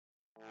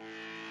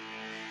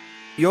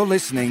You're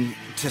listening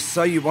to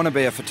So You Want to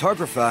Be a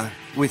Photographer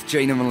with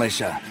Gina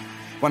Militia,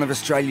 one of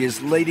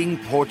Australia's leading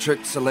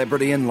portrait,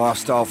 celebrity and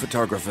lifestyle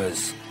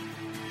photographers.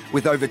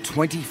 With over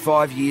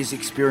 25 years'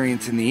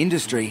 experience in the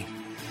industry,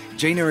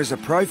 Gina is a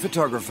pro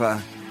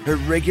photographer who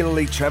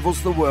regularly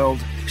travels the world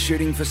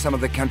shooting for some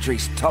of the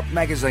country's top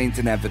magazines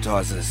and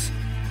advertisers.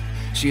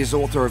 She is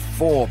author of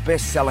 4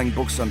 best-selling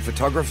books on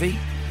photography,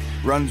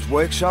 runs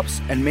workshops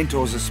and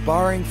mentors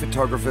aspiring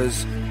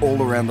photographers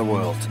all around the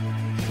world.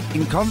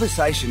 In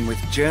conversation with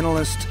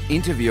journalist,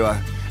 interviewer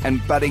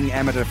and budding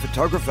amateur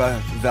photographer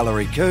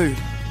Valerie Khoo,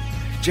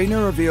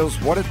 Gina reveals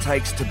what it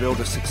takes to build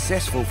a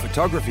successful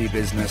photography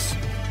business,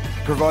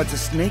 provides a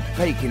sneak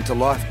peek into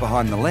life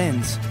behind the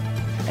lens,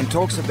 and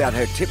talks about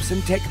her tips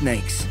and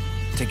techniques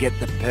to get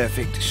the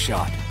perfect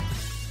shot.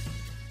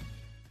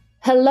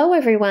 Hello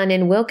everyone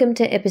and welcome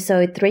to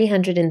episode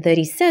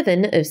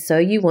 337 of So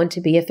You Want to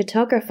Be a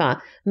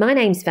Photographer. My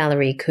name's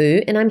Valerie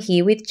Khoo and I'm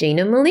here with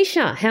Gina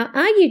Militia. How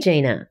are you,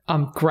 Gina?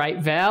 I'm great,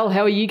 Val.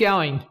 How are you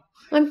going?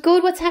 I'm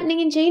good. What's happening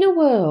in Gina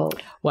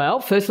world? Well,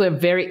 firstly, I'm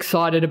very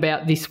excited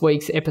about this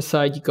week's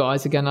episode. You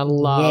guys are going to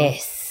love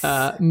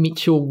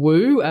Mitchell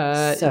Wu.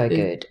 So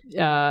good.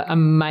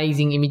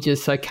 Amazing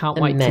images, so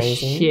can't wait to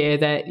share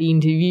that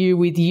interview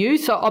with you.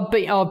 So I've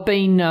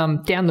been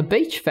down the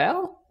beach,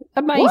 Val.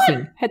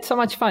 Amazing. What? Had so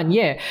much fun,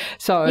 yeah.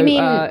 So you mean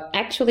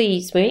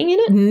actually swimming in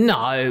it?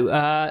 No.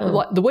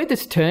 Like the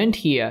weather's turned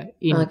here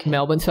in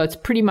Melbourne, so it's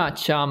pretty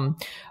much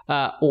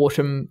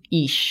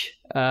autumn-ish.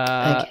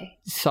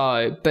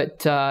 So, but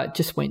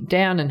just went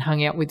down and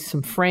hung out with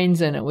some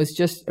friends, and it was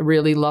just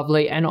really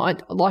lovely. And I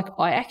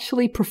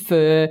actually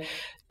prefer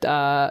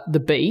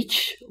the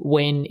beach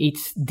when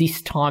it's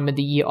this time of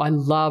the year. I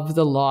love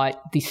the light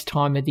this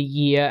time of the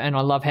year, and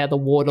I love how the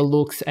water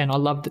looks, and I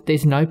love that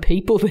there's no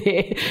people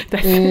there.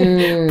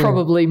 That's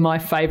probably my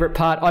favourite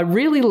part. I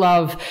really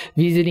love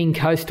visiting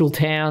coastal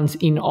towns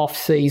in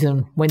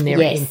off-season when they're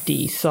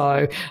empty.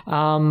 So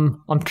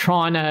I'm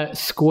trying to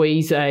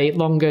squeeze a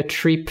longer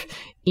trip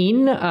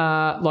in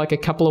like a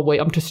couple of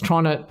weeks. I'm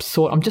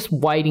just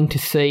waiting to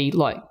see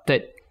like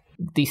that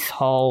this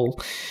whole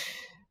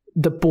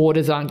the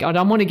borders aren't. I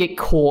don't want to get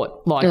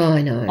caught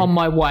on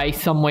my way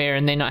somewhere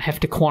and then I have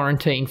to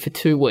quarantine for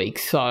 2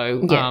 weeks. So,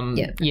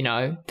 you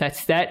know,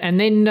 that's that. And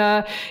then,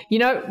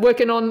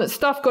 working on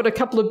stuff. Got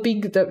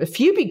a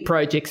few big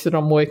projects that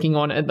I'm working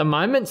on at the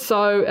moment.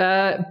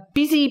 So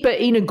busy, but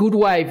in a good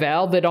way,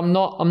 Val. That I'm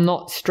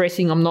not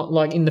stressing. I'm not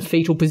like in the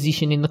fetal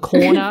position in the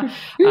corner.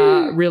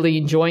 Really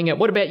enjoying it.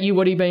 What about you?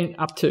 What have you been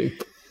up to?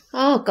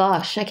 Oh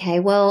gosh. Okay.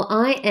 Well,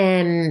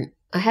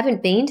 I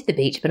haven't been to the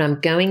beach, but I'm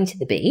going to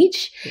the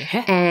beach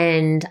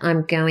and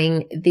I'm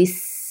going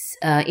this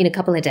in a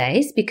couple of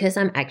days because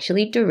I'm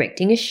actually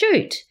directing a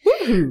shoot.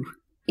 Woohoo!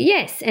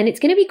 Yes, and it's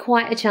going to be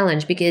quite a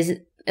challenge because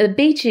a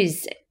beach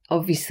is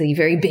obviously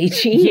very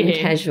beachy and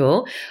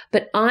casual,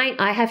 but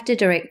I have to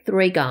direct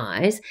 3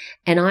 guys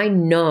and I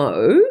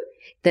know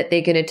that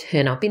they're going to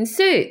turn up in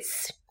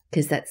suits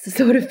because that's the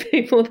sort of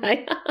people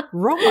they are.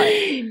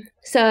 Right.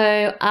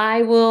 So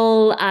I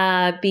will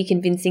be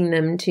convincing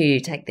them to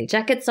take their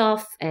jackets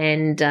off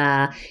and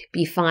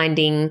be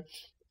finding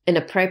an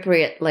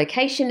appropriate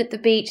location at the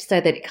beach so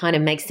that it kind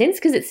of makes sense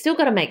because it's still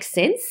got to make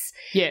sense.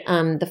 Yeah.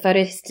 The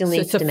photo still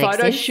needs to make sense. It's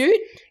a photo shoot?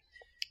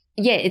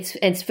 Yeah,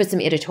 it's for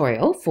some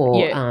editorial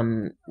for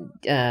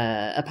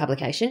a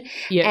publication.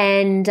 Yeah.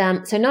 And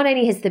so not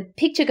only has the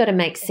picture got to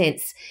make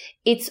sense,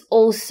 it's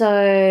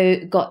also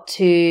got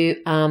to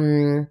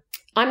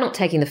I'm not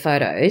taking the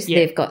photos. Yeah.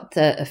 They've got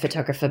a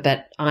photographer,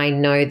 but I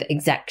know the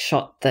exact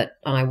shot that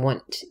I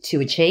want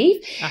to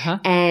achieve.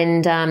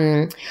 And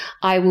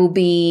I will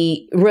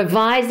be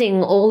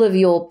revising all of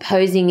your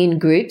posing in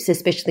groups,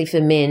 especially for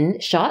men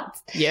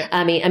shots. Yeah.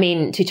 I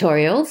mean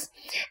tutorials.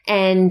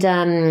 And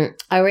I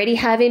already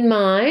have in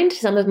mind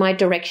some of my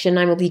direction.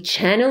 I will be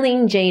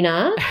channeling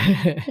Gina.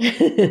 I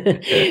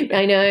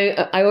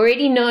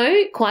already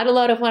know quite a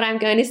lot of what I'm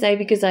going to say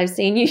because I've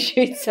seen you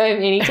shoot so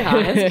many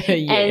times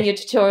and your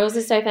tutorials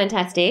are so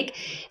fantastic.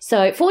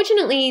 So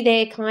fortunately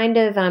they're kind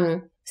of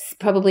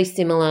probably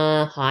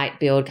similar height,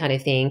 build kind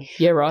of thing.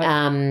 Yeah,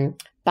 right.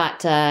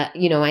 But I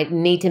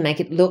need to make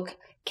it look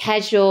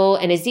casual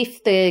and as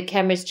if the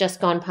camera's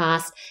just gone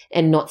past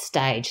and not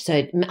staged.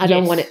 So I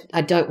don't want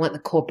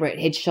the corporate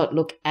headshot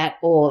look at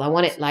all. I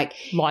want it like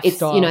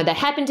lifestyle. It's, they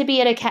happen to be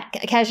at a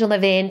casual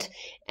event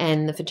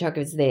and the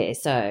photographer's there.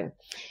 So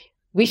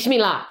wish me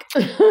luck.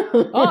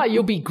 Oh,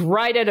 you'll be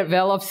great at it,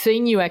 Val. I've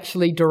seen you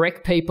actually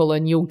direct people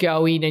and you'll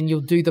go in and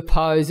you'll do the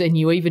pose and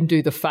you even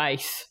do the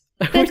face.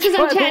 That's because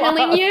I'm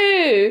channeling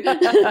you.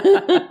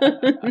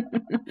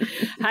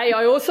 Hey,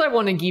 I also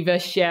want to give a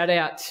shout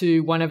out to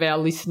one of our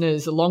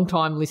listeners,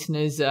 long-time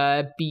listeners,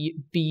 Biuna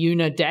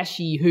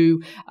Dashi,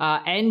 who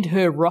and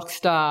her rock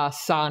star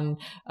son,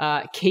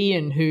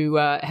 Kian, who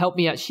helped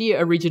me out. She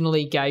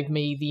originally gave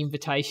me the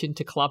invitation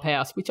to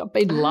Clubhouse, which I've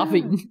been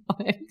loving.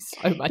 I'm having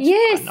so much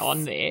fun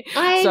on there.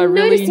 So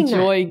really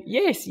enjoying.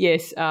 That.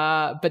 Yes.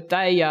 But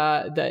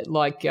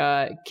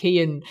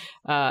Kian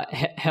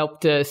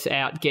helped us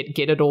out get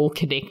it all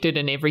connected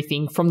and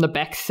everything from the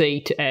back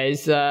seat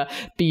as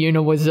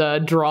Biuna was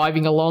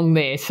driving along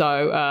there.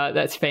 So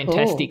that's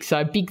fantastic. Cool.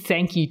 So big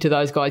thank you to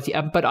those guys.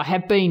 But I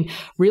have been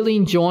really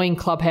enjoying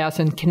Clubhouse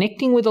and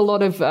connecting with a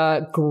lot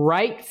of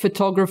great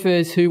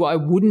photographers who I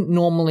wouldn't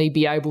normally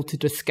be able to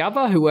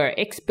discover, who are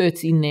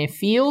experts in their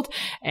field,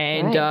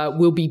 and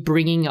we'll be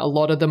bringing a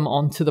lot of them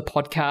onto the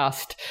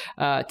podcast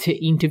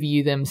to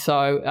interview them.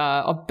 So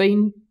I've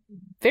been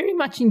very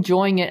much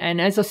enjoying it. And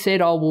as I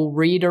said, I will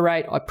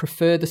reiterate, I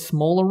prefer the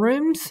smaller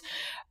rooms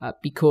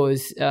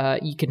because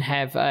you can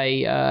have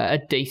a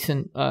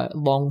decent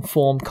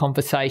long-form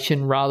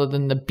conversation rather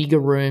than the bigger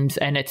rooms.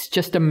 And it's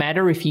just a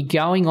matter, if you're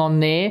going on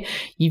there,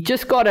 you've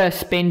just got to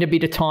spend a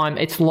bit of time.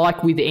 It's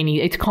like with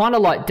it's kind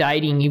of like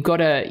dating. You've got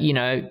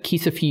to,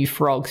 kiss a few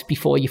frogs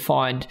before you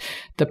find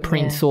the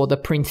prince or the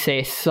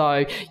princess.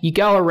 So you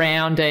go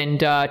around and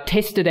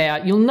test it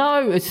out. You'll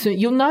know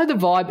the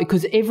vibe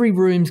because every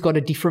room's got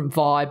a different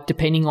vibe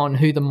depending on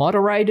who the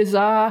moderators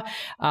are.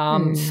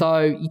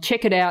 So you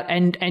check it out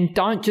and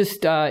don't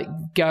just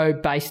go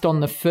based on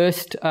the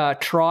first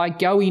try.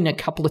 Go in a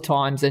couple of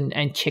times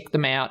and check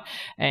them out,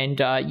 and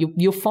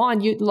you'll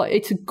find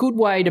it's a good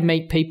way to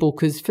meet people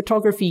because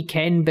photography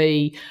can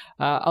be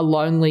a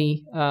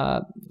lonely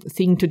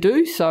thing to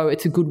do. So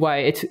it's a good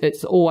way.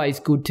 It's always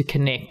good to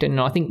connect. And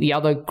I think the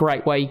other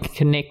great way you can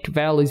connect,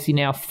 Val, is in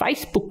our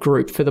Facebook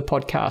group for the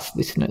podcast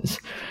listeners.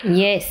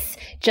 Yes.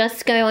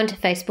 Just go onto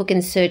Facebook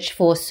and search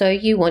for So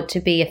You Want to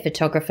Be a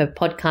Photographer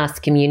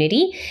podcast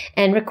community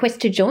and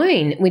request to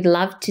join. We'd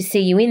love to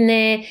see you in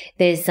there.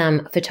 There's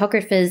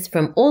photographers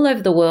from all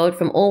over the world,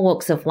 from all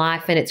walks of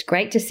life, and it's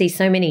great to see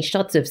so many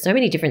shots of so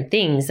many different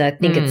things. I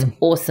think it's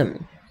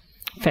awesome.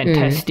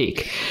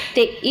 Fantastic.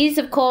 There is,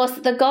 of course,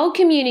 the gold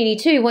community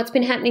too. What's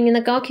been happening in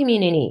the gold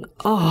community?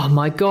 Oh,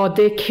 my God,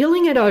 they're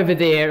killing it over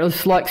there.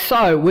 It's like,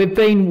 so we've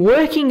been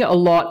working a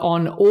lot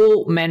on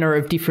all manner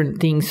of different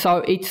things. So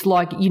it's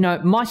like,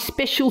 my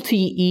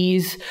specialty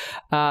is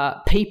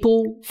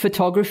people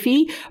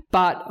photography,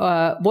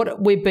 but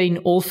what we've been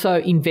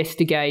also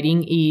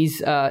investigating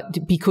is,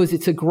 because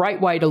it's a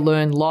great way to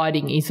learn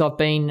lighting, is I've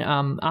been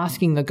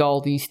asking the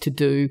Goldies to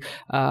do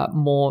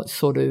more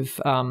sort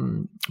of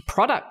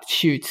product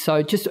shoots.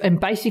 So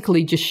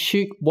basically just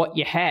shoot what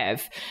you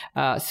have,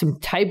 some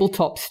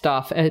tabletop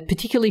stuff,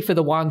 particularly for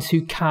the ones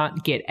who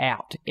can't get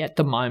out at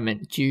the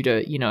moment due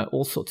to,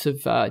 all sorts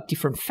of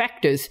different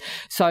factors.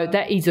 So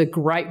that is a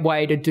great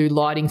way to do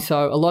lighting.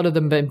 So a lot of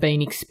them have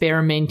been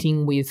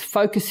experimenting with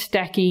focus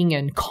stacking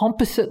and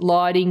composite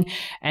lighting.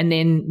 And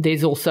then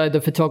there's also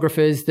the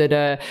photographers that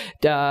are,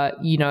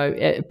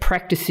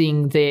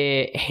 practicing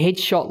their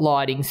headshot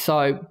lighting.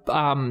 So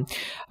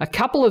a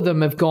couple of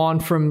them have gone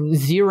from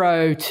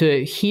 0 to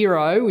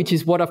hero, which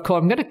is what I've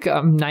called. I'm going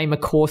to name a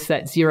course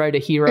that 0 to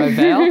hero,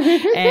 Val.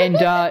 And,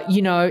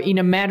 in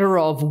a matter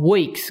of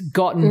weeks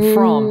gotten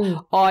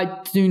from,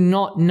 I do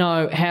not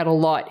know how to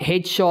light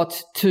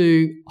headshots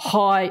to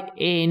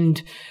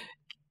high-end,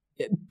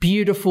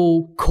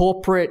 beautiful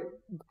corporate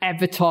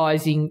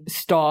advertising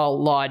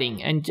style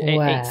lighting, and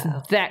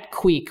it's that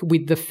quick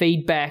with the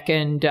feedback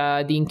and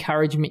the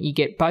encouragement you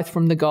get both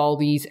from the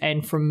Goldies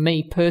and from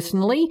me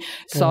personally.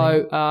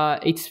 So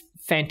it's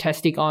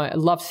fantastic. I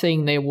love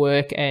seeing their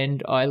work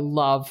and I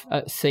love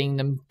seeing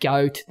them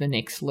go to the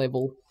next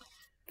level.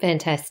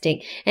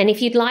 Fantastic. And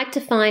if you'd like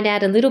to find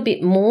out a little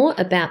bit more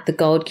about the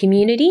Gold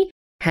community,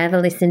 have a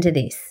listen to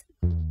this.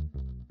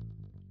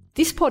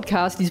 This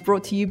podcast is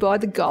brought to you by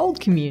the Gold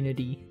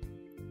community.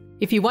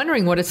 If you're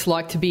wondering what it's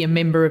like to be a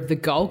member of the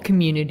Gold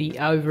community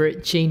over at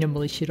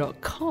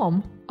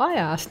GinaMilicia.com, I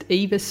asked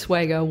Eva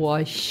Swagger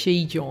why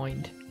she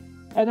joined.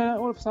 And then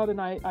all of a sudden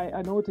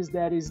I noticed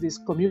there is this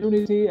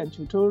community and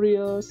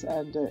tutorials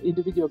and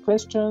individual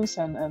questions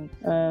and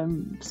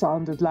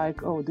sounded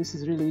like, oh, this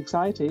is really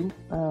exciting.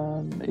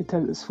 It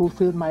has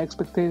fulfilled my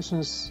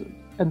expectations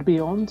and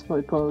beyond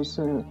because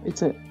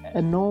it's an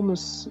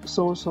enormous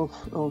source of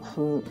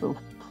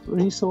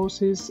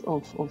resources,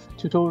 of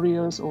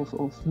tutorials,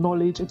 of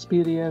knowledge,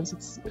 experience.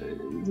 It's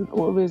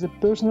always a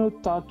personal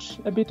touch,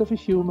 a bit of a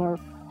humor.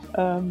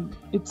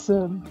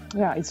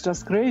 It's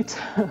just great.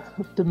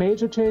 The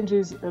major change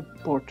is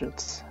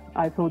portraits.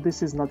 I thought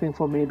this is nothing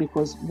for me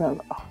because, well,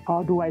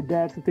 how do I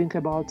dare to think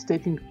about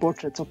taking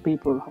portraits of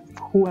people?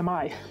 Who am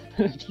I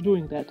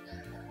doing that?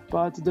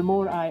 But the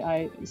more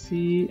I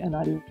see and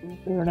I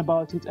learn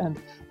about it,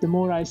 and the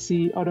more I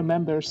see other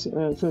members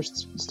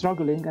first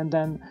struggling and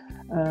then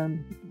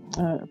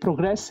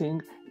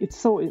progressing, it's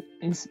so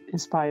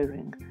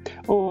inspiring.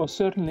 Oh,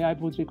 certainly I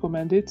would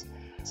recommend it.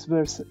 It's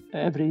worth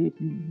every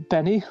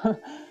penny.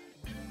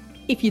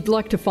 If you'd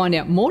like to find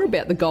out more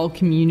about the Gold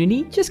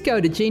community, just go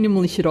to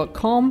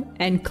GinaMilicia.com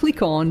and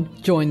click on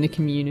Join the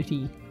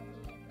Community.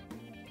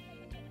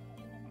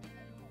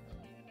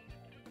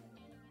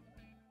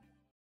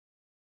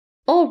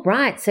 All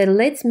right, so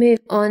let's move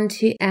on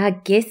to our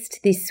guest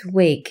this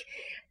week.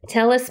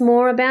 Tell us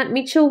more about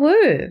Mitchell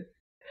Wu.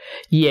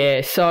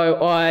 Yeah,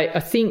 so I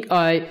think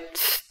I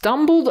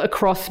stumbled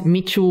across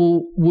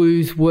Mitchell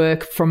Woo's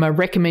work from a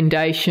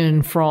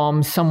recommendation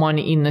from someone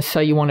in the So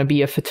You Want to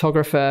Be a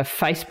Photographer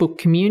Facebook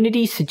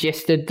community,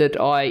 suggested that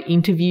I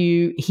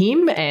interview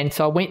him, and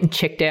so I went and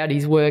checked out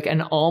his work,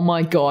 and oh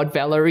my God,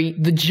 Valerie,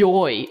 the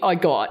joy I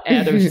got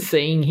out of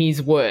seeing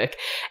his work.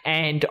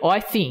 And I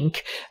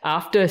think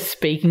after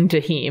speaking to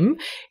him,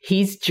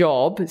 his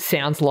job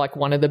sounds like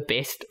one of the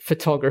best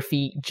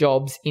photography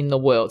jobs in the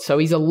world. So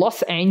he's a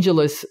Los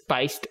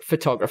Angeles-based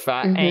photographer,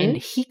 and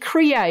he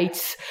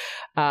creates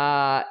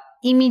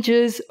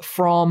images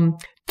from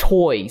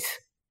toys.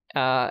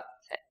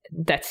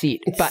 That's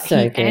it. But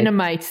so he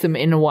animates them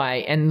in a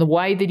way, and the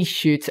way that he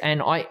shoots,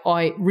 and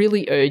I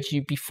really urge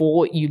you,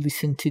 before you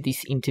listen to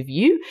this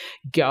interview,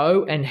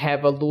 go and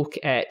have a look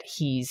at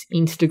his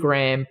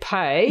Instagram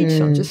page.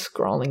 I'm just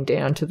scrolling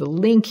down to the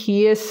link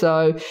here.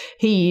 So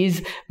he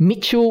is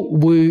Mitchell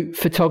Woo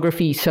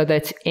Photography. So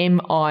that's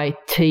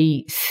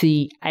MITCHEL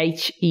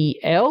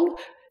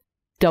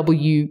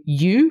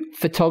WU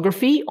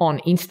Photography on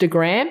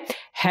Instagram.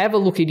 Have a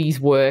look at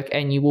his work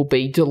and you will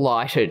be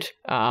delighted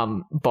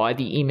by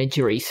the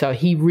imagery. So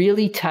he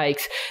really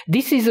takes,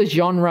 this is a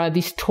genre,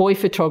 this toy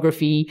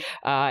photography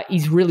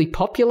is really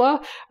popular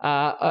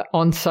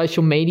on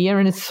social media,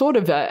 and it's sort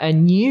of a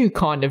new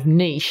kind of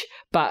niche,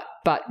 but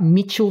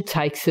Mitchell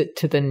takes it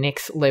to the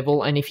next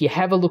level. And if you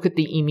have a look at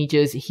the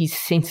images, his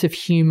sense of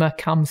humor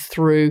comes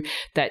through,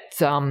 that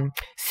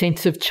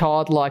sense of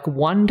childlike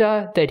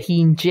wonder that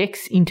he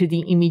injects into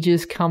the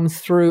images comes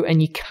through,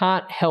 and you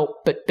can't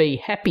help but be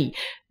happy.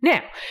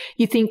 Now,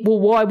 you think, well,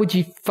 why would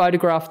you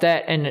photograph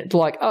that? And it's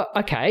like, oh,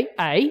 okay,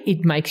 A,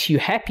 it makes you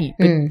happy,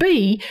 but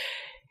B,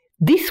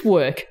 this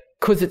work,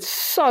 because it's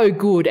so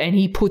good and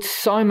he puts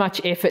so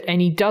much effort,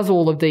 and he does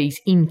all of these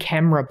in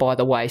camera, by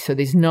the way. So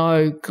there's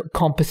no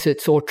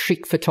composites or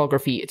trick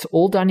photography. It's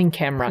all done in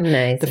camera.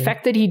 Amazing. The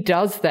fact that he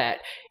does that,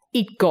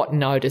 it got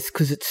noticed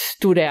because it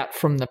stood out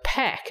from the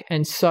pack.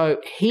 And so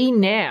he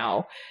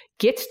now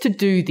gets to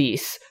do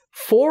this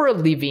for a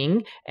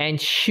living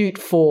and shoot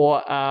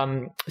for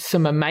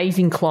some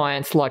amazing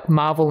clients like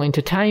Marvel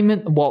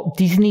Entertainment, Walt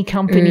Disney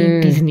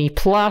Company, Disney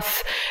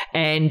Plus,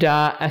 and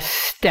a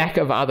stack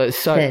of others.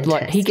 So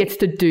like he gets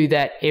to do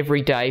that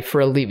every day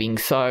for a living.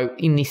 So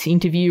in this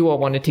interview, I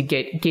wanted to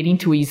get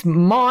into his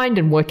mind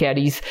and work out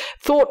his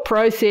thought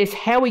process,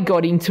 how he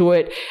got into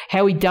it,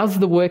 how he does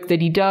the work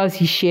that he does.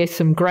 He shares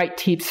some great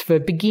tips for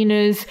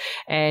beginners,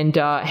 and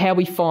how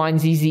he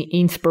finds his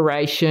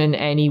inspiration,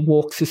 and he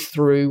walks us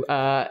through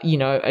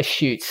a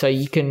shoot. So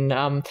you can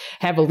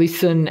have a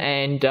listen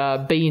and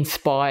be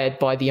inspired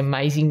by the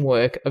amazing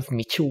work of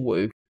Mitchell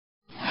Woo.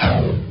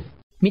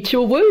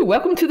 Mitchell Woo,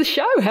 welcome to the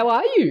show. How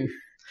are you?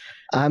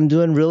 I'm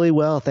doing really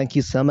well. Thank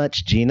you so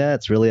much, Gina.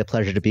 It's really a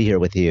pleasure to be here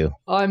with you.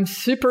 I'm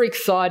super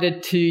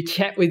excited to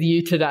chat with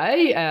you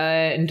today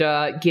and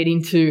get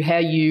into how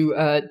you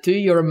do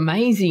your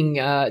amazing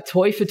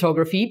toy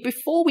photography.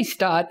 Before we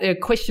start, a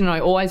question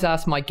I always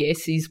ask my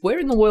guests is, where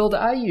in the world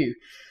are you?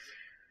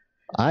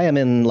 I am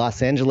in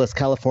Los Angeles,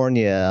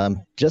 California,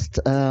 just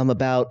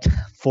about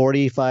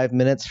 45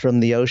 minutes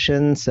from the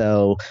ocean.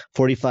 So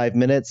 45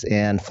 minutes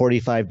and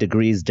 45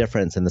 degrees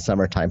difference in the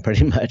summertime,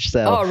 pretty much.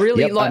 So, oh,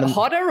 really? Yep,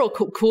 hotter or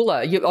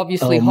cooler? You're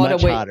obviously hotter.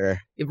 Much hotter.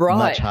 Right.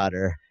 Much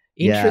hotter.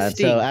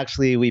 Interesting. Yeah, so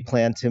actually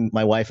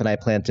my wife and I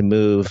plan to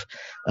move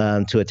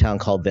to a town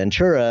called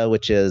Ventura,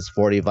 which is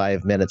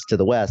 45 minutes to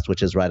the west,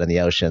 which is right on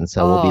the ocean.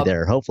 So we'll be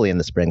there hopefully in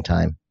the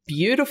springtime.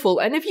 Beautiful.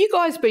 And have you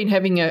guys been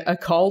having a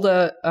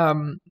colder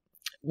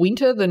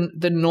winter than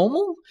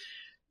normal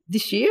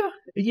this year?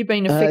 Have you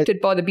been affected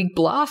by the big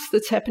blast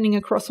that's happening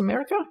across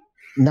America?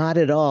 Not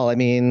at all. I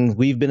mean,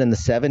 we've been in the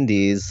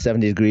 70s,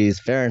 70 degrees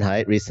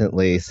Fahrenheit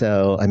recently.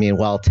 So, I mean,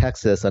 while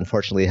Texas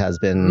unfortunately has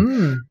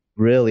been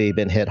really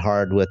been hit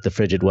hard with the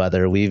frigid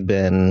weather, we've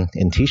been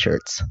in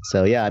T-shirts.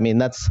 So, yeah, I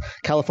mean,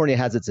 California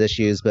has its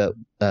issues, but,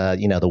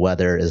 the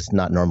weather is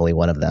not normally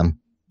one of them.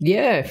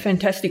 Yeah,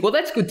 fantastic. Well,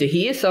 that's good to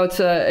hear. So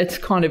it's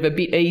kind of a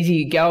bit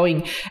easier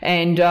going.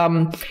 And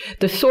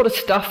the sort of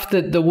stuff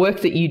the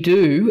work that you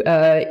do,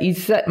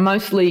 is that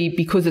mostly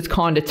because it's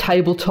kind of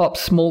tabletop,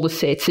 smaller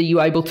sets? Are you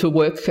able to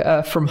work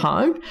from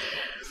home?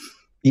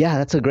 Yeah,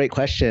 that's a great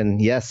question.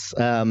 Yes.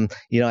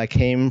 I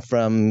came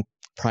from,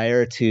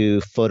 prior to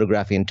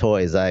photographing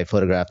toys, I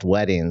photographed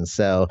weddings.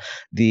 So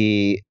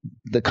the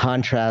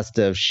contrast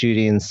of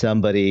shooting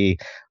somebody,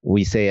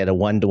 we say at a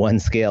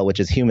 1-to-1 scale, which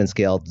is human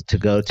scale, to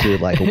go to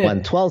like a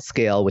 1/12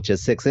 scale, which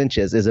is 6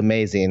 inches, is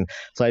amazing.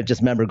 So I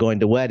just remember going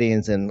to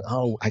weddings and,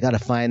 I got to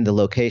find the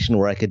location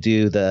where I could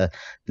do the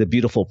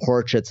beautiful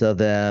portraits of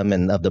them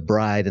and of the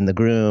bride and the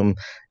groom.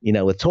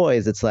 With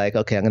toys, it's like,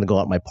 okay, I'm going to go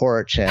out my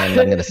porch and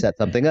I'm going to set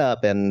something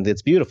up and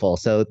it's beautiful.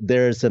 So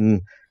there's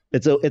some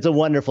it's a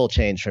wonderful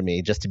change for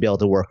me just to be able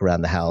to work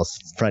around the house,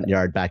 front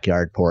yard,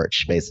 backyard,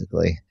 porch,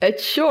 basically. It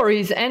sure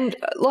is. And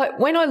like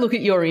when I look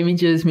at your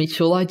images,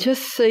 Mitchell, I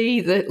just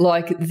see that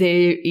like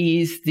there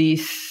is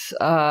this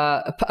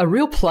a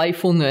real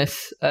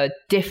playfulness,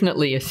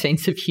 definitely a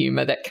sense of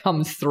humour that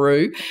comes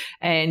through,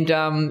 and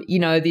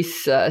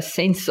this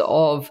sense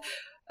of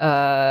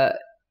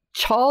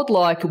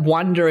childlike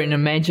wonder and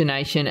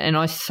imagination, and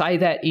I say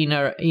that in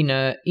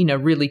a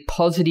really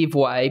positive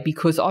way,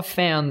 because I've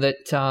found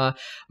that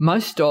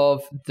most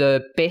of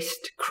the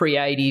best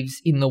creatives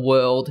in the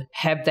world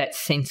have that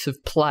sense of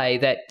play,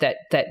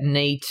 that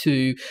need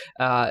to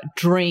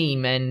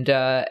dream and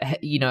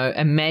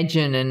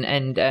imagine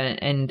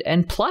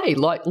and play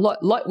like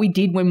we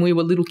did when we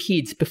were little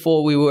kids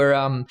before we were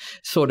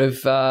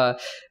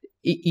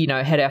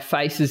had our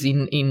faces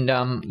in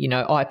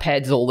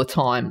iPads all the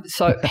time.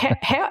 So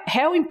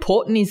how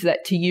important is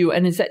that to you?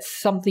 And is that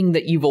something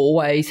that you've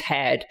always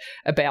had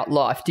about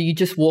life? Do you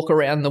just walk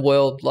around the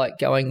world like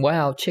going,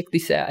 wow, check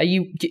this out? Are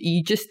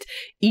you just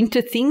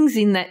into things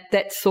in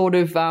that sort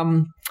of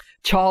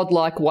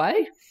childlike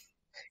way?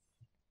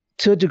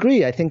 To a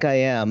degree, I think I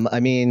am.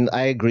 I mean,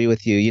 I agree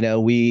with you. You know,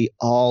 we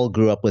all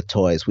grew up with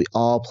toys. We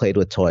all played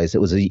with toys.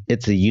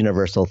 It's a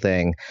universal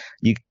thing.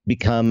 You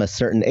become a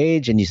certain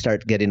age and you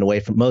start getting away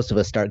from, most of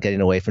us start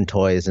getting away from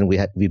toys, and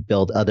we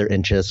build other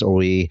interests, or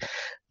we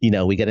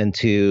get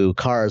into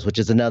cars, which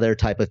is another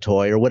type of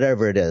toy, or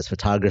whatever it is,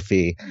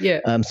 photography.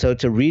 Yeah. So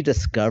to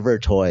rediscover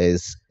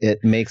toys, it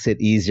makes it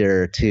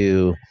easier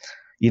to,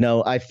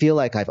 I feel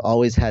like I've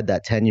always had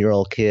that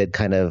 10-year-old kid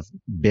kind of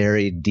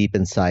buried deep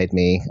inside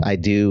me. I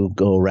do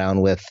go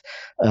around with,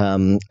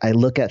 I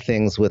look at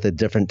things with a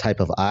different type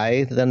of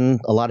eye than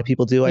a lot of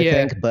people do, I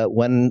think. But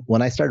when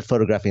I started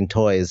photographing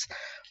toys,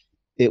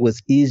 it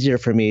was easier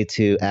for me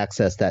to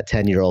access that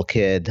 10-year-old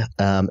kid.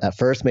 At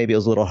first, maybe it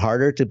was a little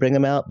harder to bring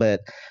him out,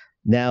 but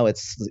now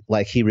it's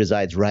like he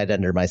resides right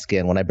under my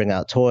skin. When I bring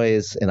out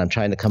toys and I'm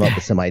trying to come up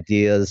with some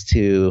ideas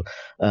to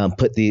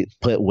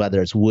put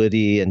whether it's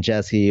Woody and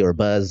Jessie or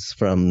Buzz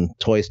from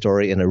Toy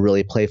Story in a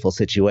really playful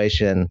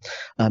situation,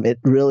 it's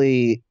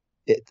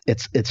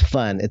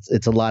fun.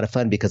 It's a lot of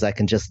fun because I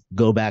can just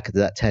go back to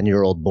that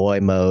 10-year-old boy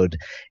mode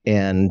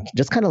and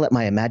just kind of let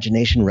my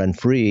imagination run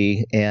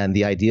free, and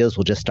the ideas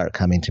will just start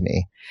coming to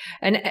me.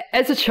 And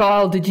as a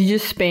child, did you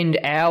just spend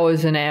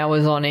hours and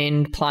hours on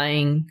end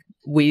playing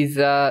with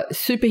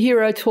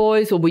superhero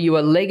toys, or were you a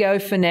Lego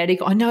fanatic?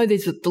 I know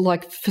there's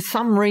for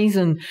some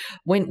reason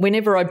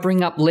whenever I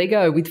bring up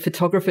Lego with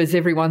photographers,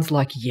 everyone's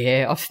like,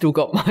 yeah, I've still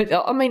got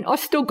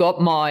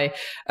my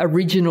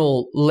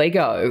original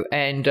Lego,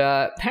 and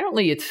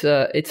apparently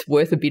it's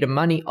worth a bit of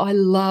money. I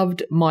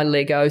loved my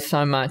Lego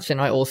so much, and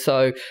I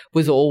also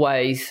was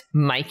always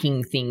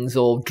making things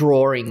or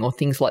drawing or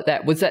things like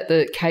that. Was that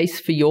the case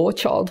for your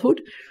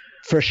childhood?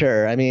 For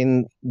sure. I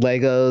mean,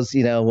 Legos,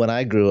 when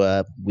I grew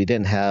up, we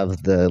didn't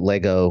have the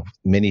Lego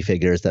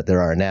minifigures that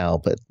there are now,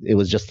 but it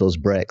was just those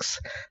bricks.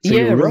 So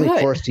you were really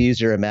forced to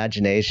use your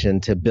imagination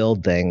to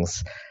build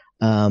things.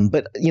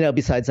 But,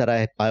 besides that,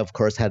 I of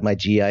course had my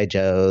G.I.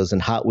 Joes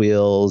and Hot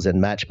Wheels and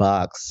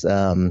Matchbox.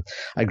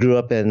 I grew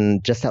up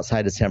just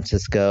outside of San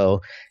Francisco,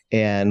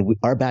 and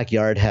our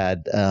backyard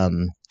had a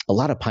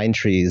lot of pine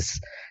trees,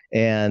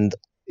 and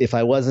if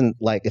I wasn't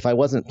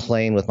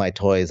playing with my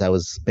toys, I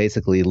was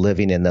basically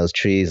living in those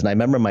trees. And I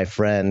remember my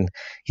friend,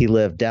 he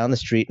lived down the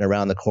street and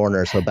around the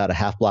corner, so about a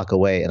half block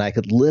away. And I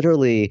could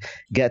literally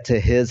get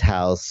to his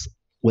house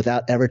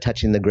without ever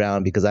touching the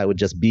ground because I would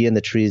just be in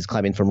the trees,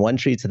 climbing from one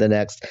tree to the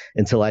next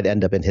until I'd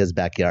end up in his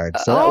backyard.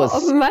 So that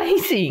was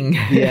amazing.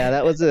 Yeah,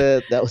 that was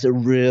a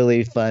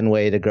really fun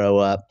way to grow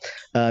up.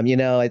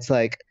 It's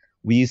like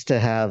we used to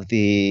have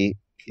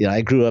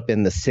I grew up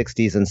in the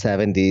 60s and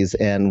 70s,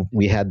 and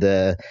we had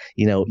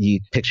you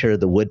picture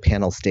the wood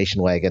panel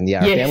station wagon.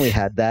 Yeah, our family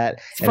had that.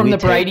 It's from the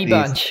Brady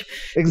Bunch.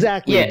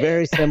 Exactly,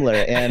 very similar.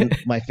 And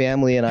my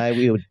family and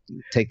we would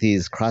take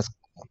these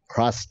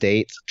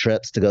cross-state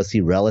trips to go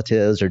see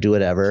relatives or do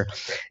whatever.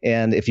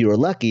 And if you were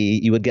lucky,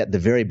 you would get the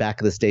very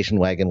back of the station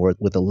wagon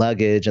with the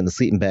luggage and the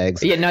sleeping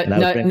bags. Yeah, no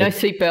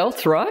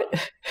seatbelts, right?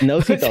 No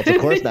seatbelts,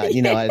 of course not.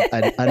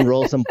 I'd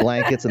unroll some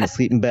blankets in the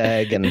sleeping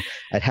bag, and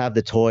I'd have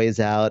the toys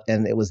out.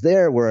 And it was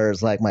there where it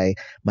was like my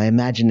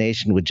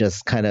imagination would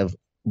just kind of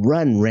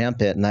run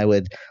rampant, and I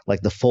would,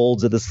 like, the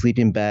folds of the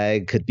sleeping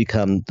bag could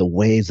become the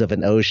waves of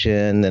an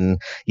ocean, and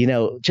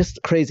just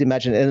crazy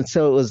imagine. And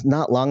so it was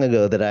not long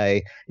ago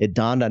that it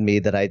dawned on me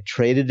that I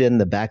traded in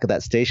the back of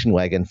that station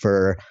wagon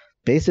for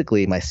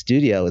basically my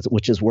studio,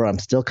 which is where I'm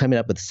still coming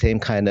up with the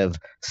same kind of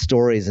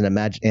stories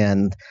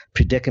and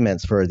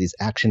predicaments for these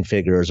action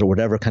figures or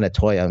whatever kind of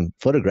toy I'm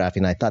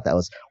photographing. I thought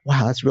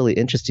that's really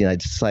interesting. I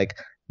just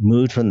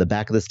moved from the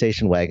back of the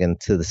station wagon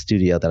to the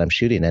studio that I'm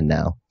shooting in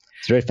now.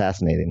 It's very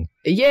fascinating.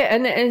 Yeah,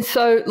 and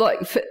so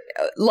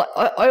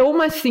I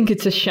almost think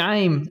it's a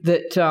shame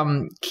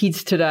that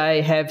kids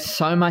today have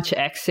so much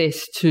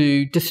access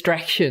to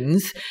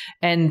distractions,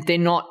 and they're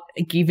not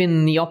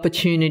given the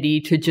opportunity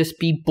to just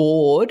be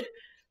bored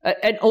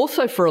And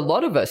also for a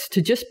lot of us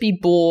to just be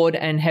bored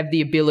and have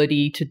the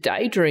ability to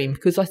daydream,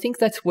 because I think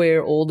that's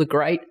where all the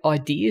great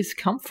ideas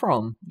come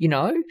from, you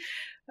know?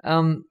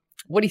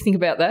 What do you think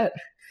about that?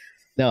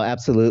 No,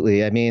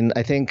 absolutely. I mean,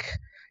 I think,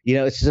 you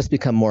know, it's just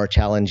become more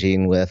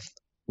challenging with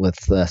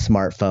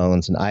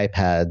smartphones and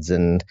iPads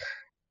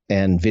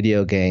and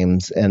video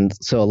games. And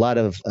so a lot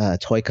of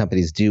toy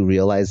companies do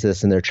realize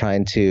this, and they're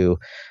trying to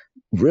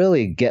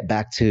really get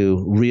back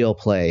to real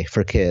play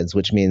for kids,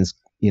 which means,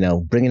 you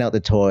know, bringing out the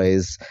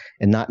toys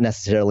and not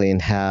necessarily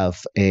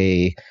have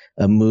a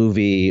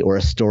movie or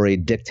a story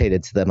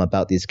dictated to them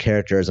about these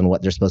characters and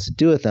what they're supposed to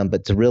do with them,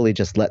 but to really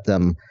just let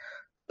them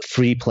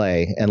free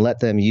play and let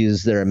them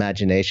use their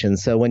imagination.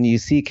 So when you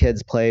see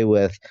kids play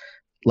with,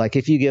 like,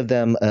 if you give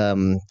them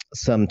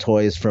some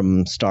toys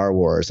from Star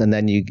Wars, and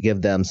then you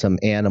give them some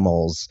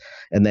animals,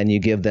 and then you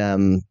give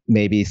them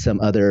maybe some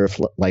other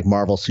like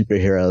Marvel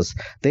superheroes,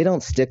 they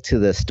don't stick to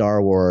the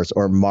Star Wars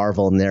or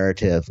Marvel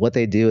narrative. What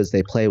they do is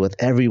they play with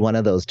every one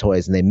of those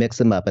toys and they mix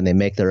them up and they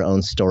make their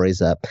own stories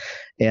up.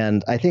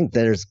 And I think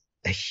there's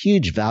a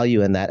huge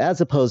value in that,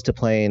 as opposed to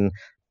playing,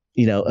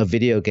 you know, a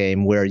video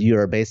game where you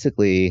are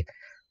basically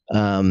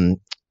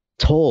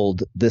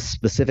told this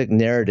specific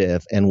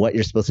narrative and what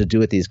you're supposed to do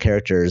with these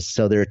characters.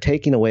 So they're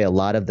taking away a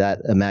lot of that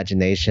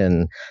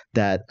imagination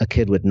that a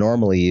kid would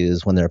normally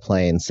use when they're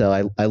playing.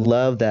 So I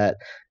love that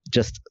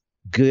just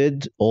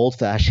good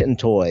old-fashioned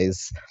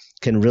toys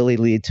can really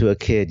lead to a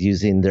kid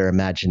using their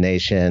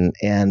imagination.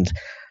 And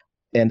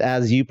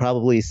as you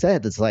probably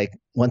said, it's like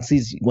once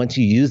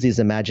you use these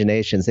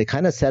imaginations, they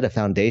kind of set a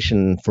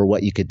foundation for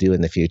what you could do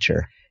in the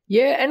future.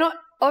 Yeah, and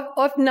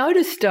I've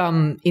noticed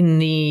in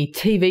the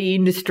TV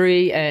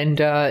industry and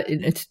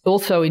it's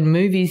also in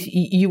movies,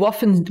 you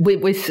often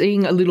we're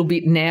seeing a little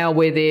bit now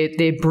where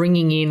they're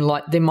bringing in,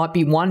 like, there might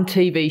be one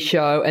TV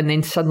show and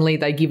then suddenly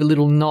they give a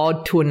little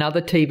nod to another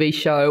TV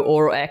show,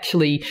 or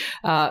actually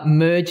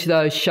merge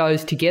those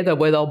shows together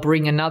where they'll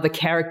bring another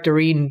character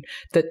in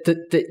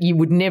that you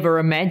would never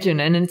imagine.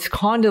 And it's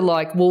kind of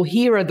like, well,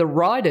 here are the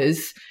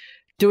writers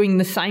doing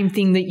the same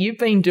thing that you've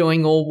been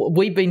doing or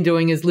we've been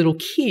doing as little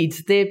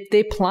kids.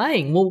 They're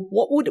playing. Well,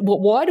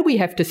 why do we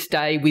have to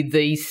stay with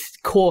these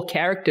core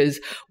characters?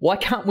 Why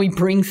can't we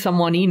bring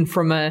someone in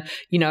from a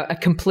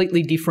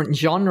completely different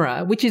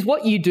genre, which is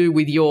what you do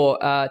with your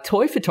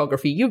toy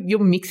photography?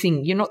 You're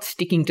mixing. You're not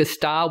sticking to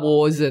Star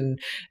Wars and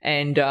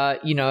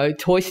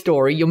Toy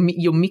Story.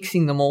 You're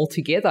mixing them all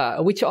together,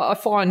 which I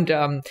find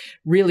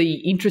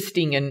really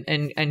interesting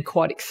and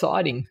quite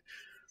exciting.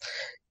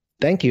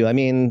 Thank you. I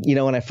mean, you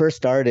know, when I first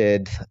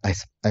started,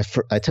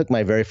 I took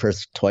my very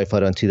first toy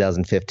photo in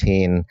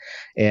 2015,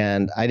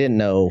 and I didn't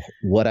know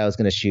what I was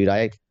going to shoot.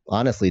 I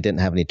honestly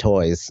didn't have any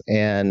toys,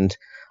 and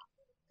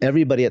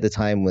everybody at the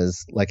time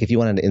was like, if you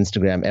wanted to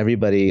Instagram,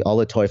 all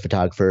the toy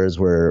photographers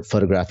were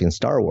photographing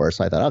Star Wars.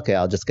 So I thought, okay,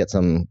 I'll just get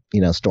some,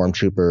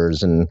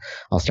 stormtroopers and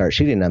I'll start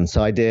shooting them.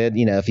 So I did.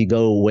 If you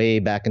go way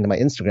back into my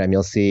Instagram,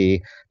 you'll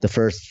see the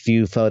first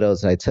few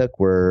photos that I took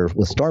were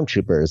with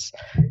stormtroopers,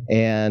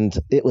 and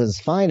it was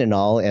fine and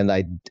all. And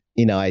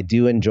I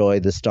do enjoy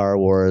the Star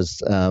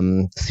Wars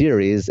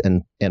series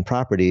and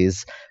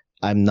properties.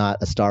 I'm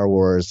not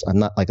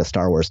like a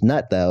Star Wars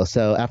nut though.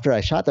 So after I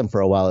shot them for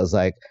a while, it was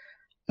like,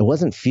 I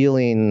wasn't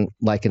feeling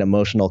like an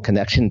emotional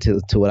connection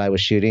to what I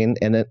was shooting.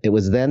 And it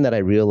was then that I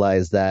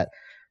realized that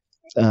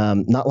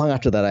not long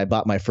after that, I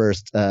bought my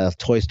first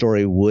Toy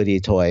Story Woody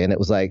toy. And it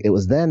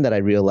was then that I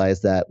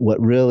realized that what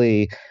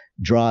really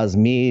draws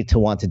me to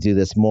want to do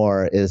this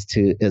more is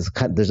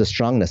there's a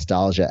strong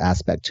nostalgia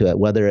aspect to it,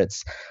 whether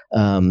it's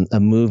a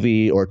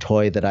movie or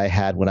toy that I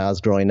had when I was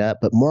growing up,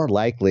 but more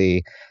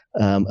likely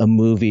a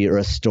movie or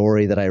a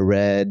story that I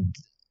read,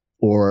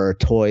 or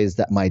toys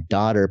that my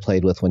daughter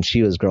played with when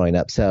she was growing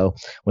up. So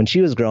when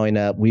she was growing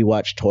up, we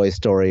watched Toy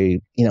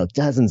Story,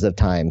 dozens of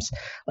times.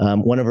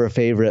 One of her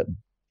favorite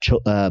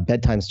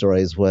bedtime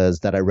stories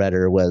that I read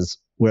her was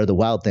Where the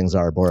Wild Things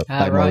Are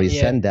by Maurice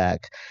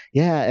Sendak.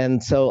 Yeah,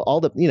 and so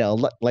all the,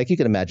 like you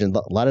can imagine,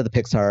 a lot of the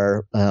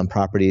Pixar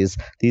properties,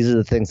 these are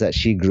the things that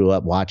she grew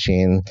up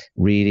watching,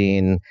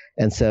 reading.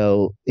 And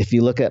so if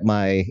you look at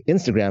my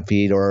Instagram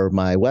feed or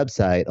my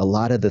website, a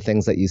lot of the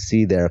things that you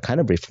see there kind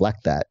of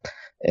reflect that.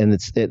 And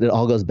it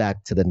all goes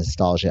back to the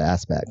nostalgia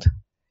aspect.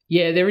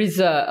 Yeah, there is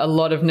a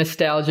lot of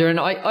nostalgia. And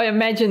I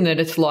imagine that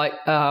it's like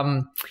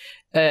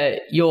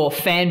your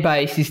fan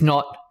base is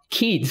not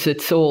kids.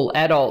 It's all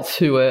adults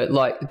who are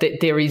like,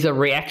 there is a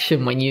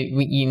reaction when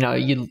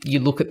you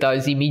look at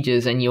those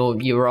images and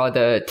you're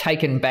either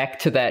taken back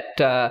to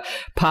that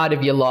part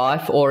of your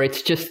life, or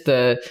it's just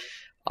the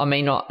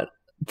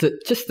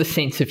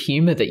sense of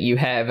humor that you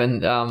have.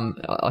 And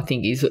I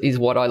think is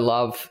what I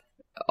love.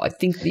 I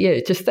think,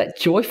 just that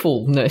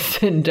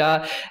joyfulness. And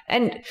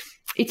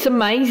it's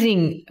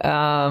amazing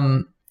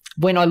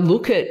when I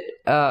look at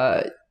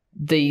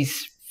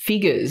these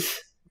figures.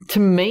 To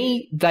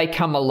me, they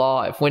come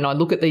alive when I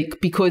look at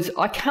because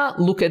I can't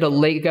look at a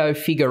Lego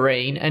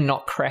figurine and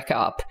not crack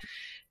up.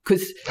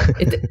 because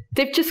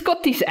they've just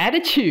got this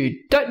attitude,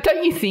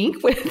 don't you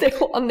think? Where they're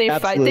on their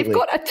face, they've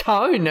got a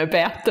tone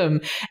about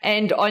them.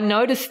 And I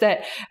noticed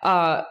that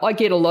I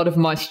get a lot of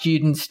my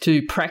students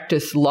to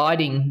practice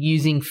lighting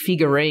using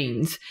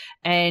figurines,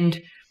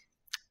 and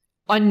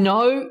I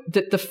know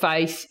that the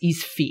face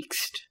is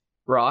fixed,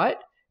 right?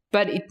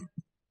 But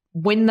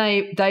when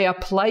they are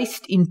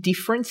placed in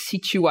different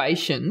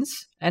situations,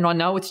 and I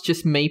know it's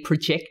just me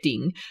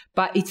projecting,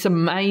 but it's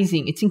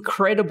amazing. It's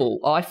incredible,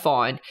 I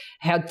find,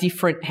 how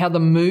the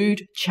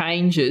mood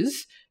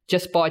changes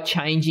just by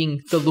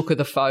changing the look of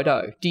the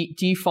photo. Do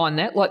you find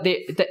that? Like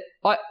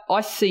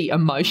I see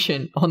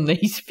emotion on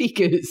these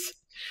figures.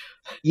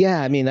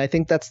 Yeah, I mean, I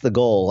think that's the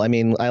goal. I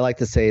mean, I like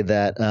to say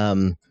that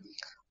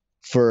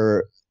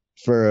for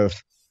a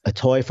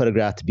toy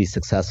photograph to be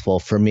successful,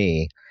 for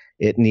me,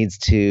 it needs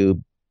to,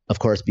 of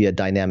course, be a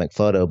dynamic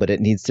photo, but it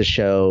needs to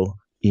show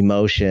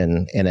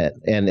emotion in it,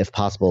 and if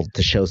possible,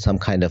 to show some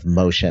kind of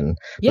motion.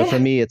 Yeah. But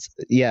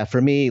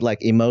for me, like,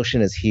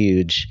 emotion is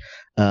huge.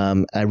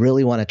 I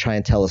really want to try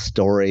and tell a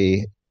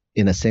story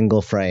in a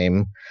single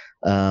frame.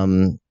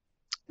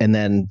 And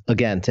then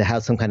again, to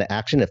have some kind of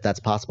action, if that's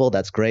possible,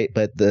 that's great.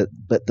 But the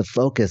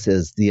focus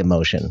is the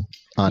emotion,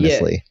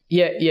 honestly.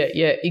 Yeah,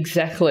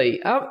 exactly.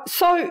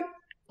 So,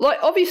 like,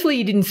 obviously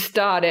you didn't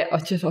start out.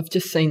 I've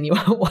just seen your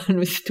one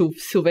with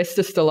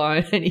Sylvester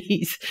Stallone and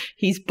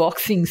his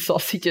boxing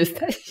sausages.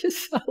 That's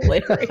just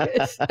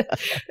hilarious.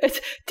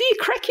 Do you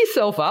crack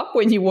yourself up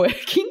when you're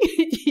working?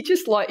 You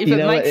just, like, if it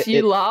makes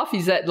you laugh,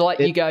 is that like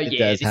you go,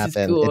 yeah, this is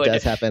good? It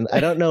does happen.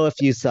 I don't know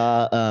if you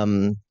saw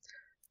the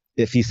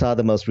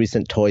most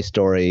recent Toy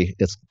Story.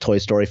 It's Toy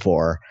Story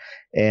 4.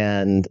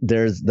 And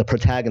there's the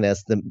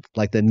protagonist,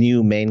 the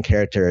new main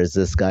character is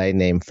this guy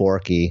named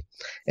Forky,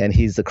 and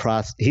he's a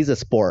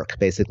spork,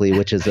 basically,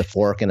 which is a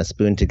fork and a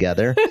spoon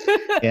together.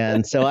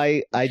 And so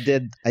I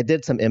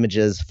did some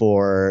images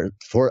for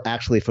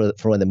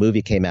when the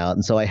movie came out,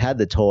 and so I had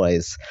the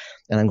toys,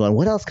 and I'm going,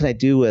 what else can I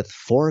do with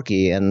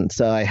Forky? And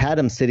so I had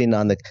him sitting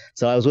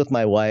so I was with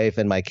my wife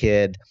and my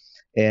kid,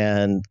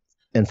 and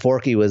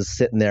Forky was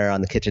sitting there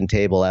on the kitchen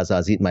table as I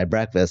was eating my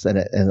breakfast,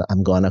 and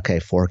I'm going, okay,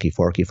 Forky.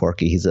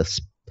 He's a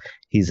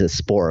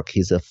spork.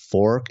 He's a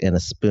fork and a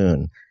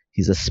spoon.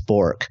 He's a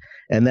spork.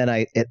 And then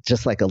it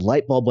just like a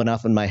light bulb went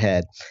off in my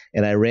head,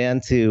 and I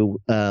ran to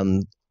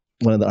one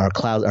of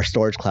our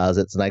storage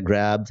closets, and I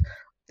grabbed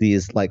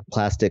these like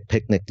plastic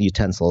picnic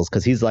utensils,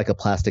 because he's like a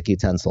plastic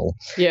utensil.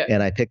 Yeah.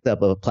 And I picked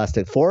up a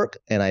plastic fork,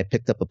 and I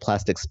picked up a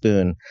plastic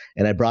spoon,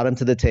 and I brought him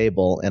to the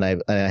table, and I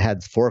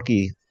had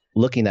Forky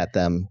looking at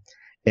them.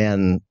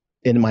 And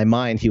in my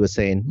mind, he was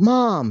saying,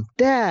 "Mom,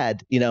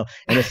 Dad," and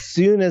as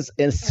soon as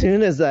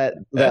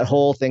that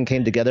whole thing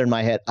came together in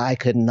my head, I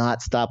could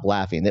not stop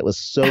laughing. It was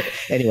so,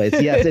 anyways,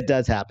 yes, it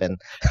does happen.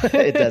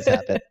 It does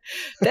happen.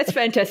 That's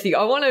fantastic.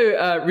 I want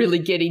to really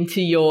get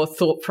into your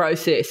thought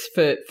process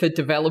for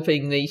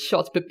developing these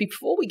shots. But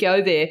before we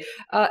go there,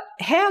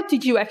 how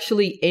did you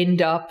actually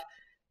end up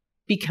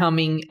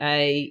becoming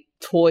a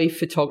toy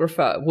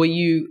photographer? Were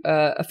you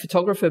a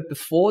photographer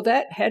before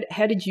that?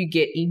 How did you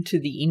get into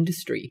the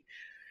industry?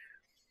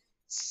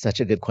 Such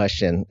a good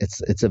question.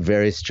 It's a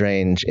very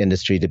strange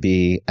industry to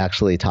be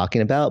actually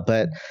talking about.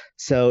 But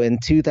so in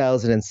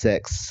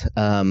 2006,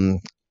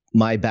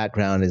 my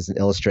background is in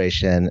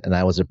illustration,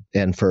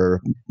 and for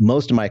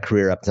most of my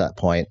career up to that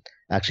point,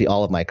 actually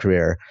all of my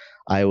career,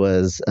 I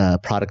was a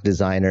product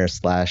designer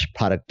 /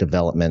 product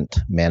development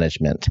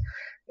management.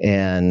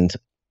 And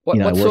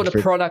what sort of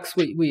products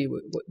were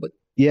you?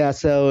 Yeah,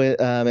 so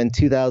in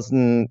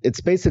 2000,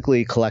 it's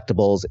basically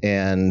collectibles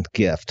and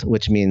gift,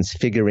 which means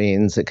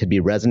figurines. It could be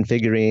resin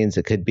figurines.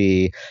 It could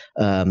be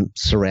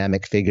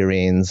ceramic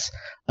figurines.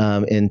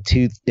 In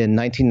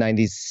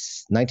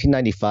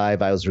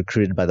 1995, I was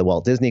recruited by the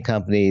Walt Disney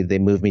Company. They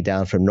moved me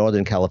down from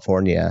Northern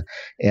California,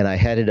 and I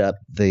headed up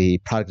the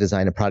product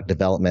design and product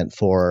development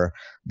for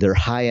their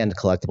high-end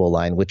collectible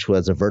line, which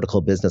was a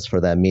vertical business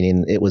for them,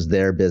 meaning it was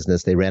their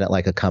business. They ran it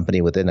like a company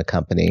within a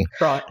company.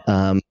 Right.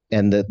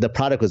 And the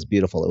product was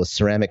beautiful. It was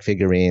ceramic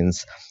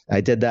figurines.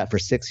 I did that for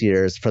 6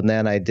 years. From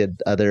then, I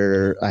had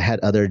other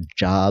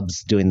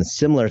jobs doing the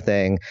similar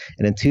thing.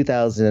 And in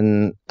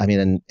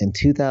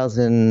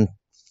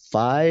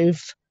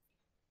 2005,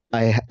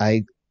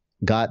 I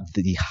got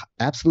the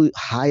absolute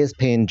highest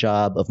paying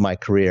job of my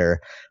career,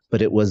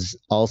 but it was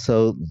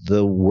also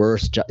the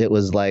worst job. It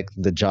was like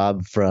the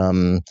job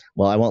I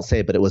won't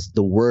say, but it was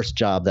the worst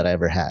job that I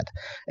ever had.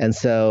 And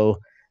so,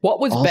 what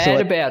was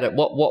bad about it?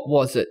 What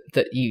was it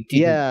that you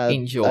didn't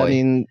enjoy? I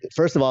mean,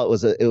 first of all,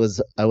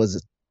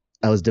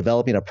 I was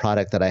developing a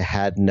product that I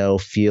had no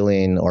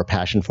feeling or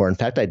passion for. In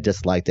fact, I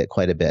disliked it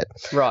quite a bit.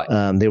 Right.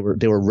 They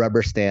were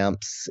rubber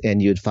stamps,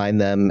 and you'd find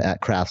them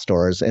at craft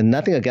stores. And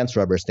nothing against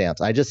rubber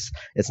stamps.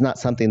 It's not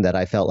something that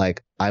I felt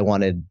like I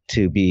wanted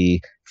to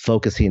be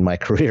focusing my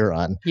career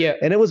on. Yeah.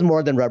 And it was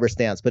more than rubber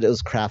stamps, but it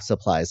was craft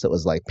supplies. So it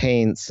was like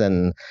paints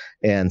and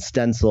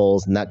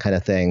stencils and that kind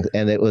of thing.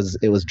 And it was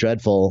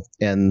dreadful.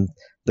 And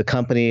the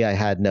company I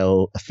had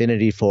no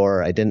affinity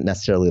for. I didn't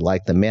necessarily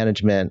like the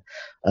management.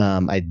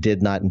 I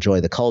did not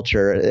enjoy the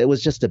culture. It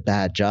was just a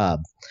bad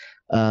job.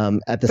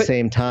 At the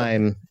same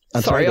time,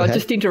 sorry, I'll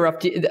just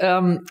interrupt you.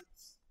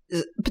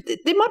 But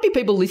there might be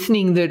people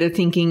listening that are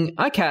thinking,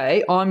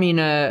 okay, I'm in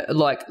a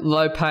like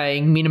low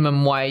paying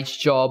minimum wage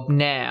job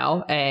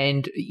now,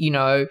 and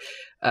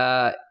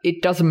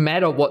it doesn't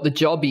matter what the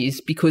job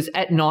is because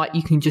at night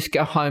you can just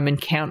go home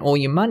and count all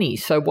your money.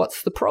 So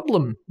what's the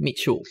problem,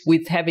 Mitchell,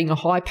 with having a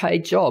high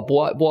paid job?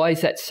 Why is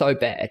that so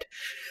bad?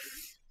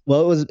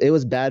 Well, it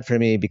was bad for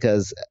me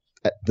because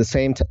at the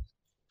same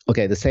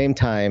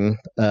time,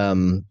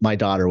 my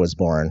daughter was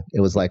born.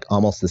 It was like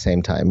almost the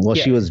same time. Well,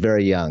 She was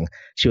very young.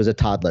 She was a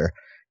toddler,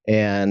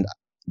 and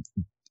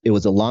it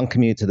was a long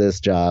commute to this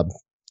job.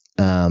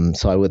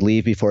 So I would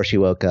leave before she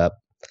woke up.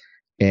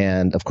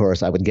 And of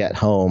course, I would get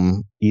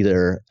home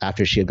either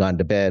after she had gone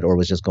to bed or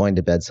was just going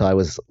to bed. So I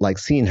was like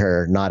seeing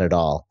her not at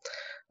all.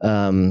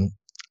 And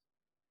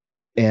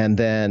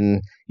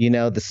then,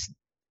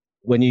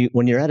 when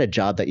you're at a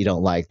job that you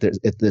don't like,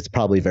 it's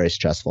probably very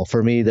stressful.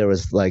 For me, there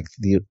was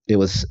it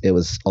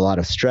was a lot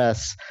of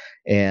stress,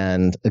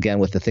 and again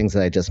with the things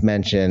that I just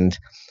mentioned,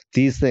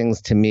 these things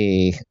to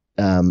me,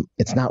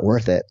 it's not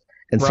worth it.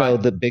 And so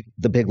the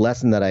big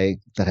lesson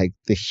the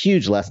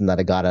huge lesson that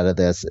I got out of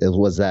this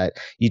was that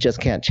you just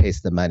can't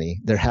chase the money.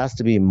 There has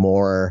to be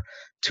more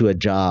to a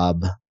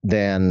job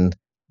than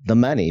the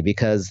money,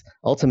 because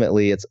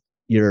ultimately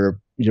you're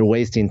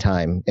wasting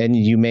time, and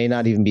you may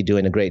not even be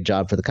doing a great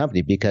job for the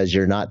company because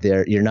you're not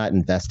there, you're not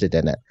invested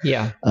in it.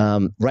 Yeah.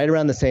 Right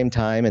around the same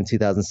time in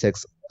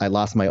 2006, I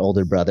lost my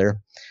older brother.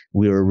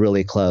 We were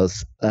really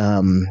close.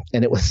 And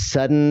it was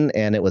sudden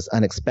and it was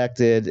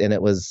unexpected, and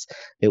it was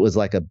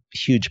like a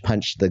huge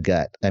punch to the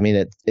gut. I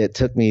mean, it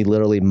took me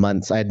literally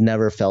months. I had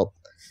never felt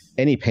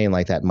any pain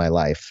like that in my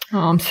life. Oh,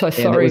 I'm so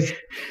sorry.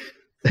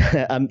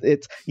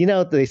 It's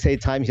they say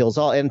time heals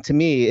all, and to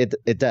me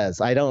it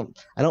does. I don't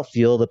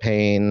feel the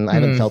pain. I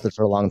haven't felt it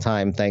for a long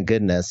time, thank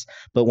goodness.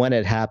 But when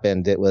it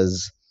happened, it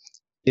was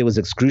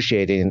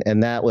excruciating,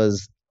 and that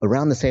was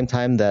around the same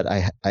time that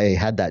I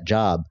had that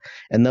job.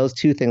 And those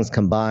two things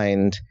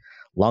combined,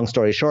 long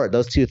story short,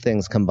 those two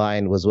things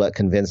combined was what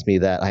convinced me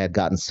that I had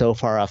gotten so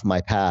far off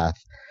my path,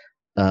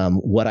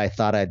 what I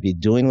thought I'd be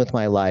doing with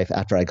my life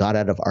after I got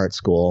out of art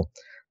school,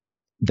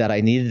 that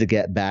I needed to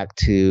get back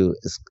to.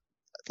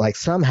 Like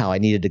somehow I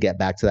needed to get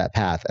back to that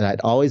path. And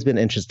I'd always been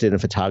interested in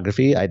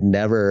photography. I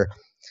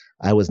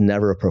was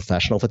never a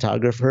professional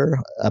photographer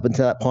up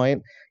until that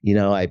point.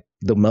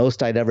 The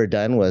most I'd ever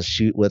done was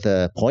shoot with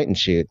a point and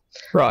shoot.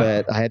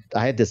 Right. But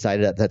I had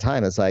decided at that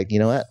time, it's like, you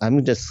know what,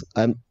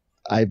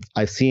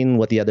 I've seen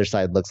what the other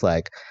side looks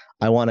like.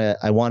 I want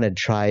to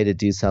try to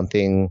do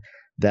something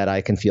that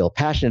I can feel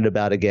passionate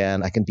about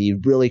again. I can be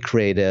really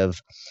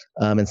creative.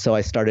 And so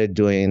I started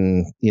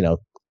doing,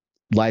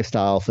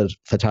 lifestyle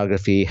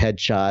photography,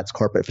 headshots,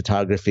 corporate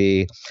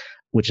photography,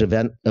 which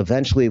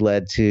eventually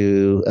led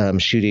to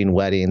shooting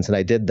weddings. And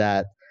I did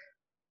that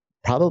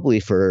probably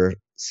for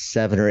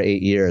 7 or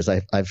 8 years.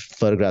 I've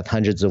photographed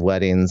hundreds of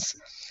weddings.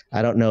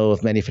 I don't know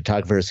of many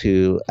photographers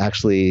who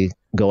actually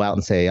go out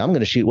and say, I'm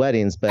going to shoot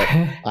weddings, but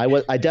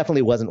I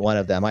definitely wasn't one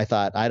of them. I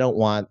thought, I don't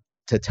want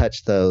to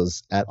touch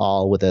those at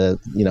all with a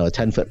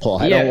 10-foot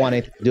pole. I don't want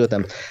anything to do with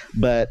them.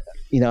 But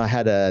I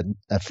had a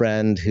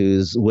friend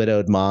whose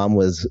widowed mom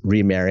was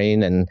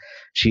remarrying, and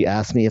she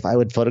asked me if I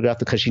would photograph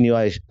because she knew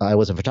I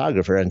was a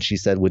photographer, and she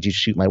said, would you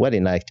shoot my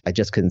wedding? I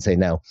just couldn't say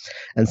no.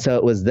 And so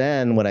it was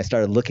then when I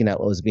started looking at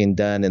what was being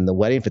done in the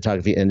wedding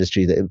photography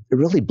industry that it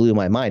really blew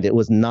my mind. It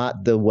was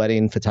not the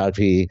wedding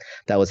photography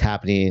that was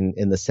happening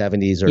in the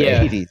 70s or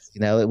 80s.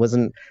 It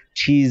wasn't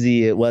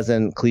cheesy. It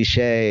wasn't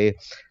cliche.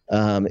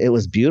 It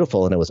was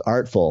beautiful and it was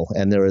artful,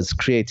 and there was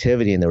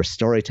creativity and there was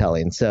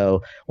storytelling.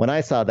 So when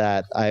I saw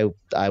that,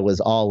 I was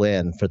all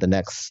in for the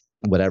next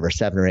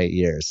 7 or 8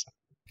 years.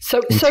 So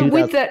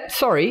with that,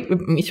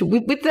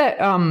 with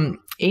that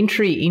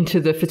entry into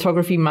the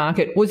photography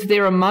market, was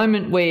there a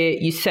moment where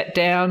you sat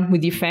down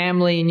with your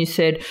family and you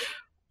said,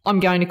 I'm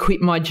going to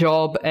quit my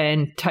job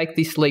and take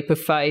this leap of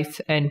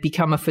faith and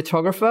become a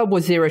photographer?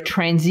 Was there a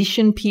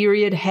transition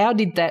period? How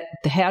did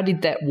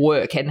that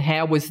work, and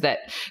how was that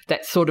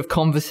sort of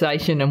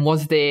conversation? And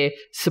was there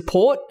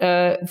support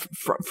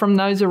from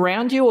those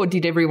around you, or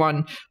did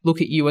everyone look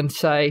at you and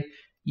say,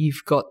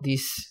 "You've got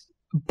this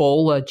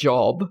baller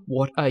job.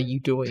 What are you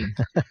doing?"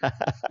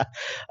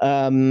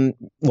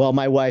 Well,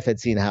 my wife had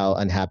seen how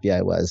unhappy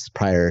I was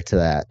prior to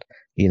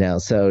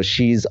that, so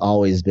she's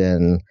always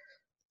been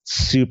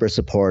super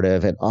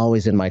supportive and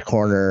always in my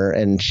corner,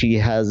 and she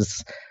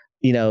has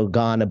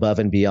gone above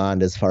and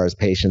beyond as far as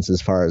patience,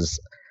 as far as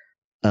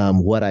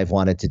what I've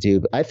wanted to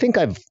do. But I think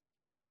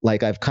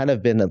I've kind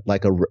of been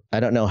I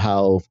don't know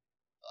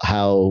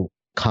how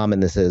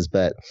common this is,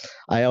 but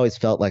I always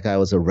felt like I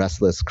was a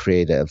restless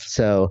creative.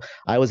 So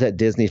I was at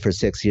Disney for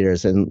 6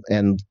 years,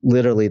 and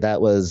literally that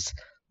was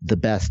the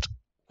best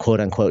quote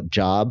unquote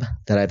job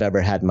that I've ever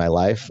had in my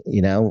life,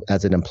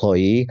 as an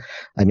employee.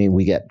 I mean,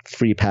 we get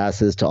free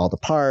passes to all the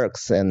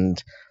parks,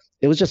 and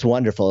it was just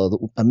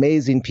wonderful,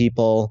 amazing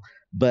people.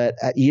 But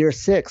at year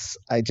 6,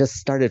 I just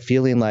started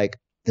feeling like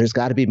there's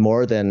got to be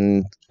more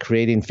than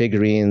creating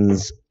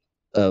figurines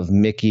of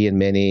Mickey and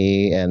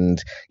Minnie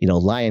and,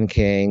 Lion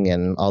King.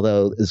 And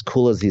although as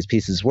cool as these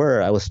pieces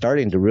were, I was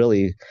starting to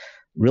really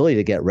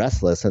to get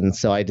restless. And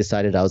so I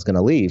decided I was going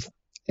to leave.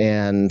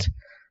 And,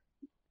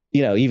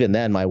 even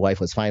then my wife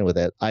was fine with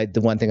it.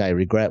 The one thing I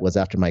regret was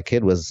after my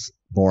kid was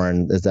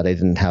born is that I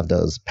didn't have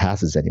those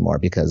passes anymore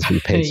because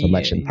we paid so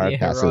much in park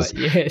passes.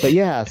 Right, yes. But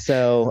yeah,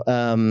 so,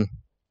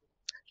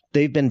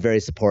 they've been very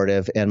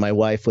supportive, and my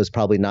wife was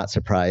probably not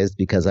surprised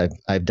because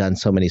I've done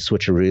so many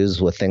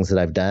switcheroos with things that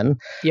I've done.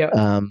 Yeah.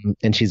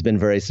 And she's been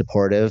very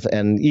supportive,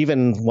 and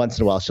even once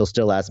in a while she'll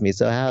still ask me,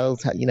 so how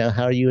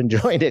are you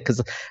enjoying it?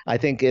 Because I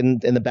think in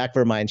the back of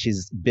her mind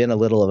she's been a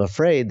little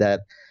afraid that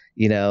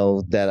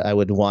that I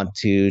would want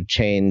to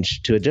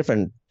change to a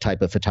different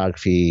type of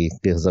photography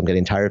because I'm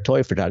getting tired of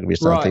toy photography or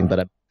something.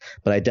 Right.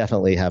 But I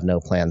definitely have no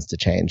plans to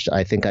change.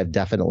 I think I've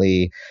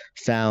definitely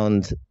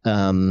found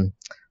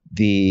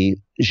the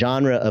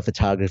genre of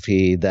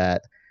photography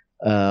that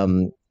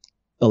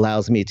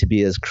allows me to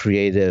be as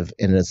creative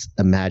and as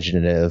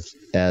imaginative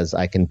as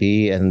I can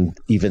be. And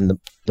even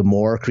the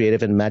more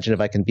creative and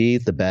imaginative I can be,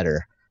 the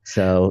better.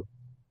 So,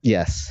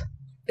 yes.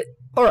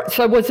 All right.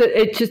 So was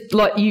it just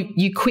like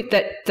you quit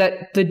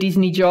the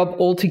Disney job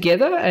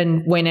altogether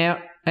and went out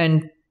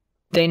and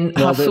then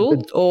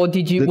hustled, or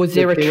was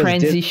there a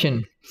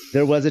transition?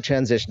 There was a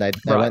transition. I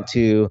went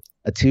to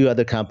 2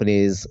 other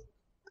companies.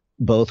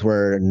 Both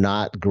were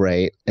not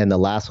great. And the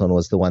last one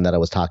was the one that I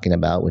was talking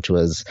about, which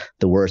was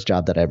the worst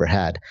job that I ever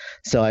had.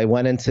 So I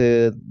went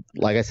into,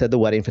 like I said, the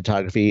wedding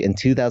photography. In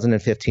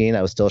 2015,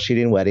 I was still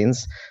shooting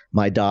weddings.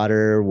 My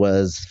daughter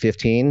was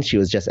 15. She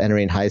was just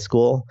entering high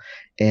school.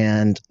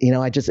 And,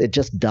 it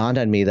just dawned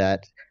on me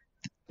that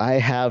I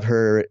have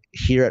her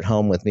here at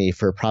home with me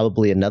for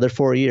probably another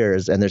 4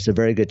 years. And there's a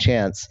very good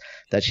chance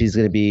that she's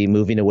going to be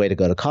moving away to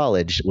go to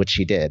college, which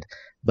she did.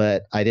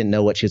 But I didn't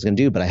know what she was going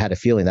to do, but I had a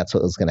feeling that's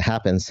what was going to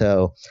happen.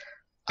 So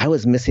I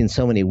was missing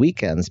so many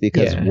weekends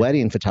because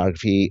wedding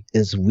photography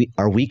is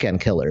our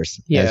weekend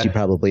killers, as you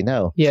probably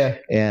know. Yeah.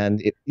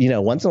 And,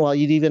 once in a while,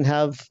 you'd even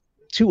have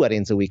 2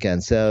 weddings a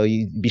weekend. So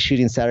you'd be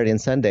shooting Saturday and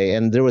Sunday.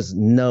 And there was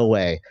no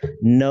way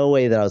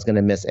that I was going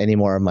to miss any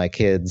more of my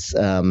kids'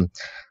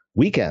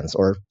 weekends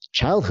or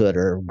childhood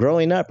or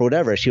growing up or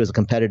whatever. She was a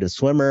competitive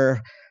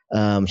swimmer.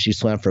 She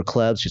swam for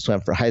clubs, she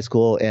swam for high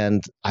school,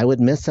 and I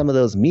would miss some of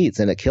those meets,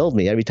 and it killed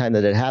me every time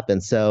that it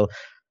happened. So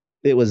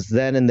it was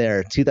then and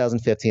there,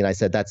 2015, I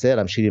said, that's it.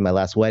 I'm shooting my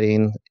last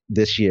wedding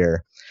this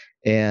year.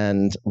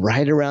 And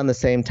right around the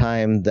same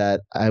time that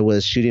I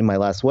was shooting my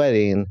last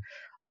wedding,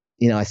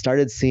 I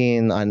started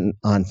seeing on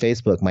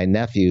Facebook, my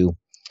nephew,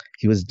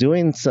 he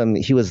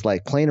was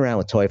like playing around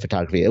with toy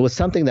photography. It was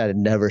something that I'd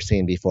never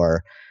seen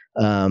before.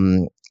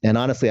 And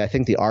honestly, I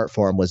think the art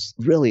form was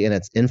really in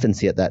its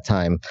infancy at that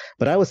time.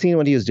 But I was seeing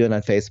what he was doing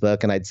on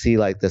Facebook, and I'd see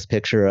like this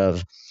picture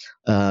of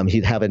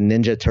he'd have a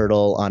Ninja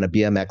Turtle on a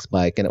BMX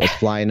bike, and it was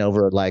flying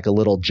over like a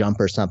little jump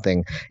or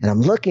something. And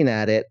I'm looking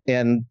at it,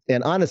 and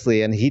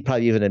honestly, and he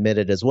probably even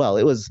admitted as well,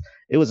 it was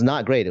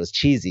not great. It was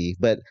cheesy.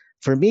 But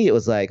for me, it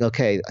was like,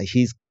 okay,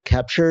 he's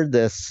captured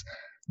this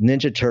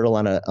Ninja Turtle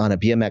on a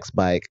BMX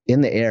bike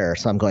in the air.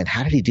 So I'm going,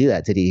 how did he do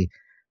that? Did he?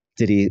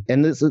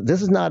 And this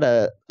is not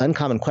a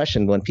uncommon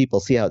question when people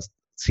see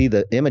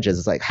the images.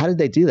 It's like, how did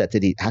they do that?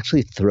 Did he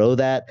actually throw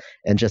that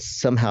and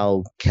just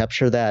somehow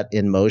capture that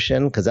in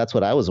motion? Because that's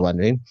what I was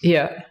wondering.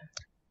 Yeah.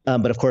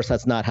 But of course,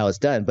 that's not how it's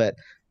done. But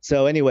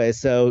so anyway,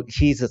 so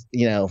he's,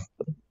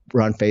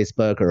 we're on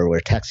Facebook or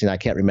we're texting. I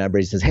can't remember.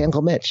 He says, hey,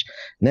 Uncle Mitch,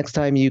 next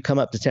time you come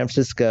up to San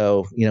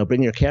Francisco,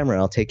 bring your camera.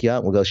 I'll take you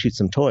out and we'll go shoot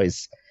some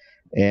toys.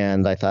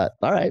 And I thought,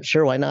 all right,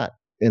 sure, why not?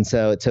 And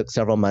so it took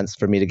several months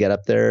for me to get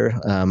up there.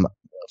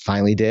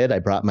 Finally did. I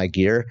brought my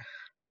gear.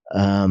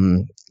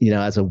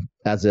 As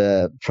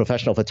a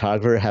professional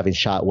photographer, having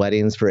shot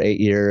weddings for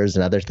 8 years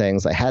and other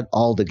things, I had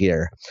all the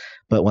gear.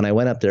 But when I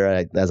went up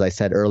there, as I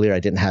said earlier, I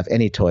didn't have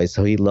any toys.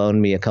 So he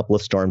loaned me a couple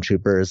of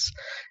stormtroopers,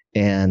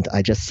 and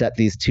I just set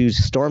these 2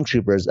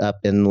 stormtroopers up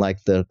in like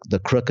the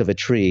crook of a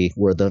tree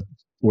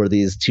where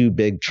these 2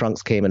 big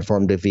trunks came and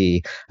formed a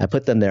V. I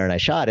put them there and I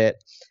shot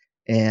it,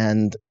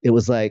 and it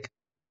was like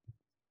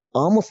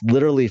almost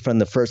literally from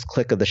the first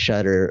click of the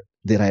shutter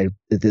did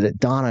it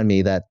dawn on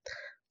me that,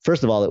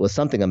 first of all, it was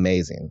something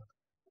amazing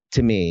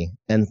to me.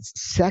 And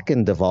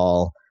second of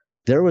all,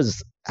 there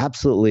was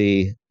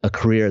absolutely a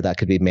career that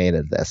could be made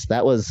of this.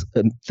 That was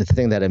the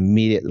thing that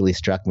immediately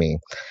struck me.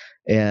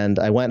 And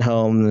I went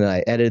home and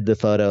I edited the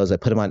photos. I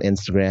put them on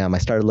Instagram. I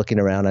started looking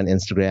around on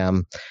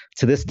Instagram.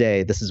 To this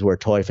day, this is where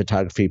toy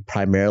photography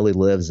primarily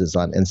lives, is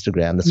on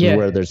Instagram. This is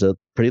where there's a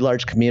pretty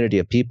large community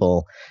of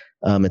people.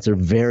 It's a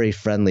very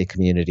friendly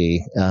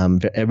community.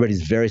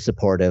 Everybody's very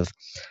supportive.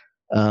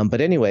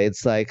 But anyway,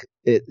 it's like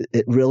it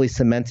really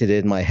cemented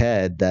in my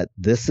head that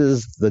this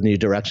is the new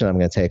direction I'm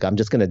going to take. I'm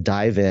just going to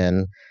dive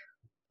in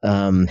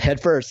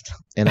head first,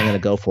 and I'm going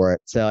to go for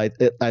it. So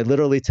I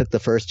literally took the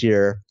first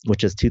year,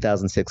 which is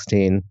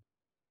 2016,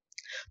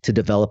 to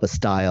develop a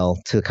style,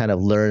 to kind of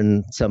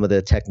learn some of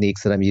the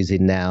techniques that I'm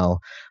using now.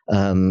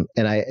 And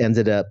I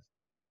ended up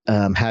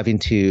having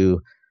to,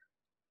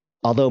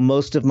 although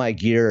most of my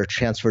gear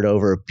transferred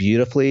over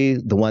beautifully,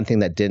 the one thing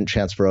that didn't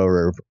transfer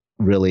over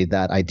really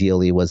that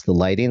ideally was the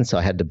lighting. So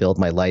I had to build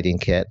my lighting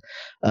kit.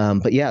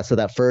 But yeah, so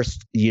that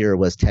first year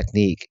was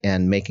technique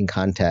and making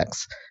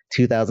context.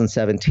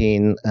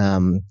 2017,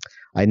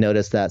 I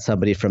noticed that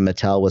somebody from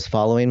Mattel was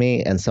following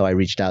me. And so I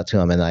reached out to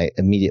him, and I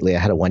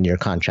had a 1-year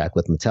contract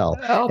with Mattel.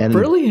 Oh, and,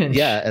 brilliant.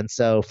 Yeah. And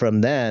so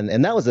from then,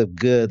 and that was a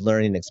good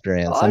learning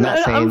experience. I'm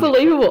not saying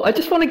unbelievable. I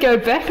just want to go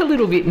back a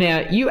little bit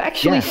now. You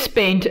actually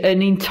spent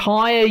an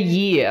entire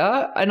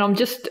year, and I'm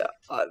just,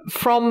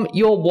 from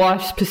your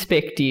wife's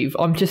perspective,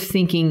 I'm just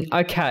thinking,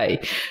 okay,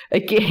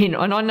 again,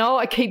 and I know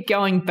I keep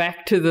going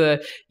back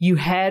to you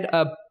had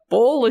a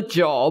baller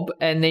job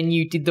and then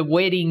you did the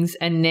weddings,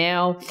 and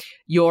now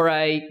you're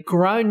a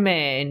grown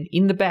man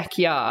in the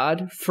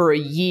backyard for a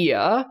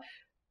year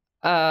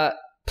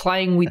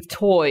playing with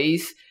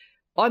toys.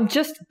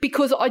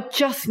 Because I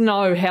just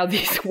know how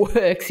this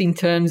works in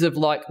terms of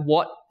like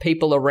what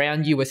people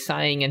around you are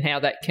saying and how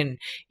that can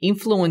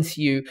influence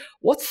you.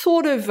 What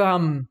sort of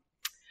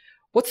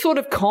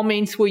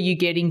comments were you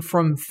getting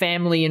from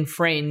family and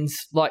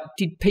friends? Like,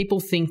 did people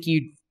think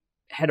you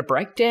had a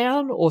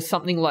breakdown or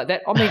something like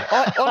that? I mean,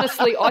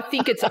 honestly, I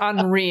think it's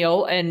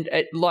unreal, and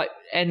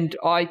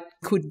I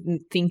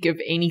couldn't think of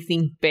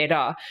anything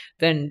better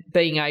than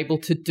being able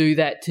to do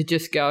that, to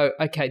just go,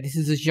 okay, this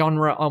is a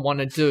genre I want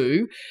to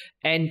do.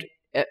 And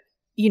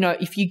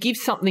if you give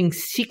something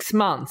 6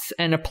 months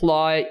and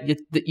apply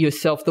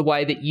yourself the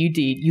way that you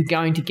did, you're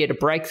going to get a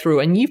breakthrough.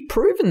 And you've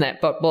proven that.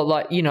 But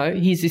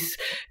here's this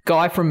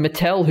guy from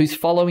Mattel who's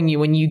following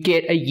you, and you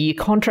get a year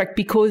contract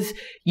because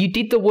you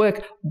did the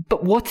work.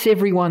 But what's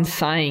everyone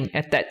saying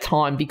at that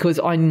time? Because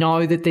I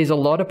know that there's a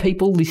lot of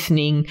people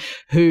listening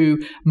who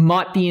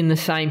might be in the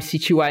same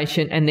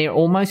situation, and they're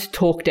almost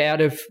talked out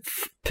of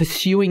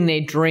pursuing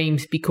their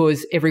dreams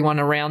because everyone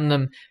around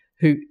them,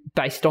 who,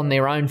 based on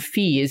their own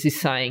fears,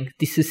 is saying,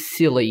 this is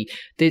silly.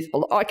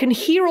 I can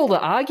hear all the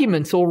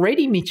arguments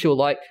already, Mitchell,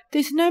 like,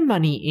 there's no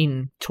money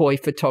in toy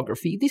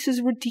photography. This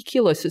is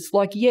ridiculous. It's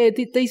like, yeah,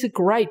 these are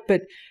great,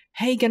 but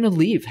how are you going to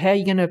live? How are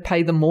you going to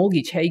pay the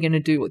mortgage? How are you going to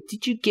do it?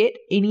 Did you get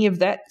any of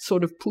that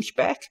sort of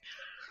pushback?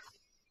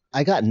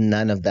 I got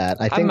none of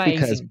that. I think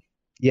Amazing.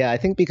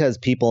 because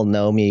people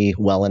know me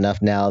well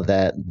enough now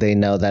that they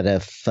know that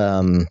if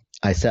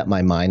I set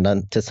my mind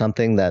onto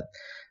something, that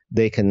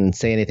they can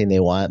say anything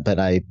they want, but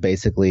I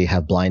basically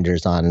have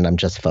blinders on and I'm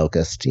just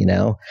focused,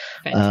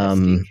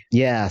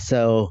 Fantastic.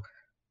 So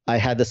I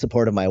had the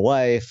support of my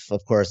wife.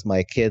 Of course,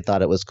 my kid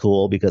thought it was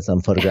cool because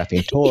I'm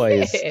photographing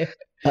toys. Yeah.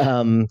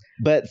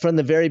 But from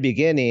the very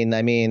beginning,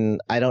 I mean,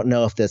 I don't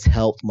know if this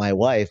helped my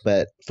wife,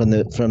 but from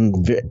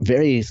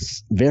very,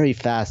 very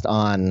fast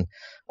on,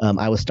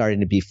 I was starting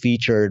to be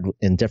featured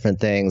in different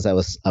things. I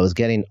was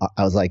getting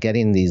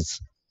these.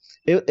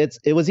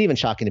 It was even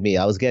shocking to me.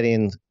 I was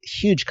getting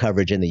huge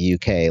coverage in the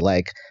UK.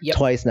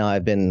 Twice now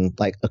I've been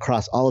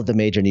across all of the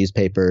major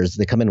newspapers.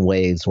 They come in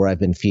waves where I've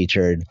been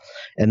featured.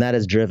 And that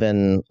has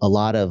driven a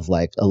lot of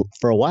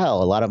for a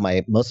while,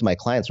 most of my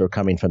clients were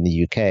coming from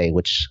the UK,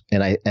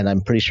 and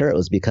I'm pretty sure it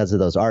was because of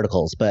those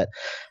articles, but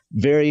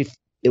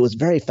it was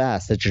very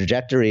fast. The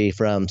trajectory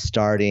from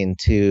starting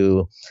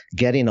to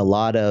getting a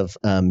lot of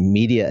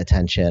media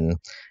attention.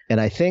 And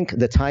I think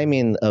the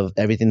timing of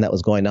everything that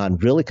was going on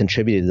really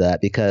contributed to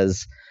that,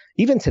 because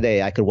even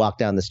today I could walk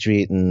down the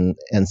street and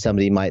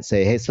somebody might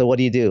say, hey, so what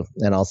do you do?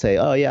 And I'll say,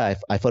 oh yeah,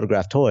 I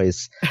photograph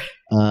toys,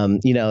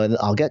 and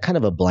I'll get kind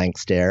of a blank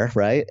stare.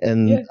 Right.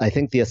 And yeah. I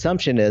think the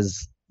assumption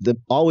is that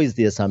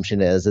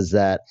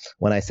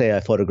when I say I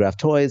photograph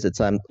toys,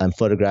 I'm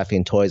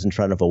photographing toys in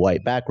front of a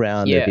white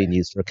background. Yeah. They're being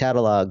used for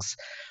catalogs.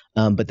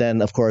 But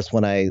then of course,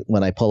 when I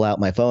pull out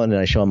my phone and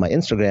I show them my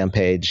Instagram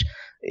page,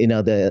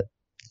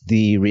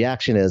 the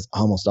reaction is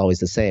almost always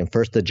the same.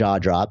 First, the jaw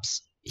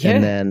drops, yeah.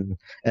 and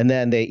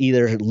then they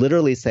either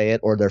literally say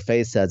it or their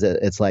face says it.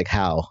 It's like,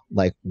 how?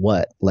 Like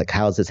what? Like,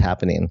 how is this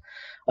happening?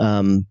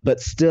 But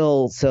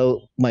still,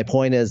 so my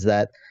point is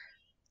that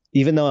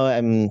even though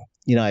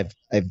I've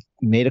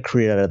made a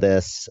career out of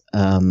this,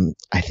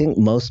 I think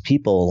most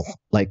people,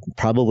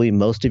 probably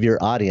most of your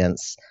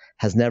audience,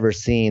 has never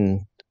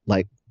seen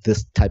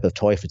this type of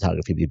toy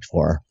photography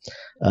before.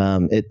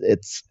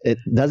 It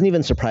doesn't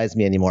even surprise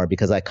me anymore,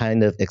 because I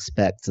kind of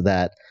expect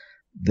that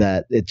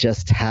it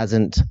just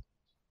hasn't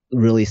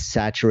really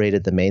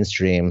saturated the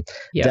mainstream.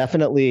 Yeah.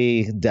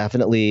 Definitely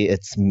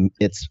it's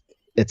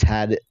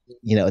had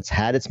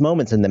its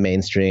moments in the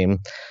mainstream,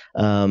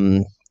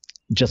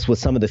 just with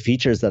some of the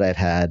features that I've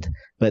had,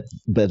 but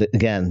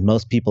again,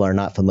 most people are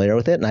not familiar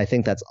with it, and I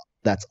think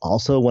that's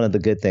also one of the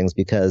good things,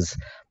 because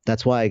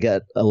that's why I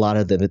get a lot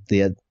of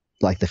the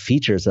like the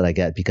features that I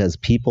get, because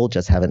people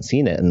just haven't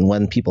seen it. And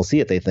when people see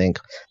it, they think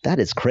that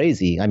is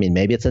crazy. I mean,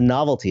 maybe it's a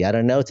novelty, I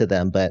don't know, to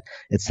them, but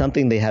it's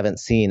something they haven't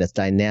seen. It's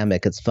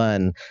dynamic, it's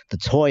fun. The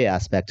toy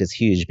aspect is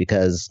huge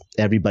because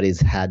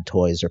everybody's had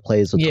toys or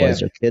plays with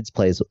toys, or kids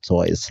plays with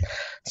toys.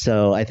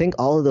 So I think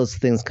all of those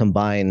things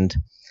combined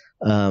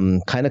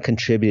kind of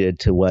contributed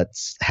to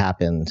what's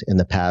happened in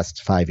the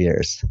past 5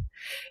 years.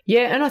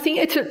 Yeah, and I think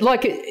it's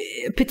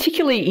a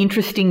particularly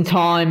interesting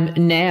time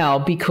now,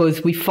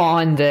 because we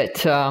find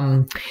that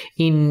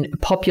in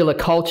popular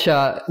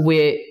culture,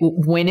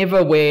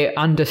 whenever we're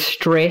under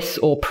stress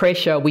or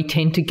pressure, we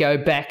tend to go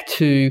back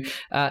to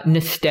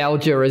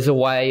nostalgia as a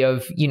way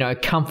of,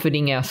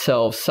 comforting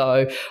ourselves.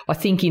 So I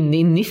think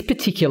in this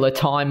particular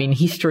time in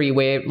history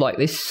where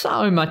there's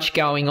so much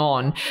going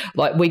on,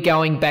 we're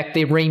going back,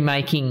 they're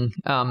remaking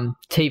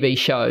TV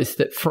shows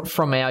that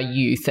from our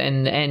youth,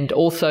 and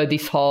also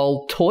this whole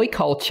toy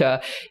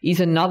culture is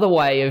another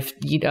way of,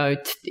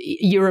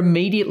 you're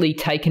immediately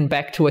taken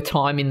back to a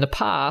time in the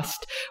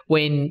past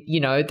when,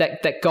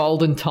 that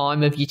golden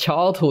time of your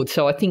childhood.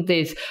 So I think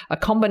there's a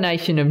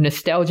combination of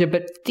nostalgia,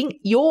 but I think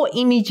your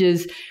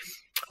images,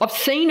 I've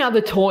seen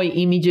other toy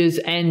images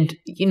and,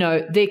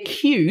 they're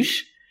cute,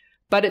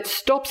 but it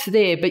stops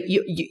there. But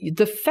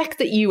the fact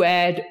that you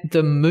add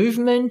the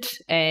movement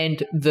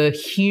and the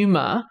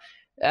humor,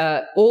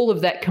 all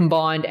of that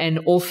combined, and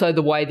also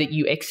the way that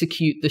you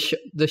execute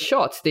the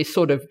shots,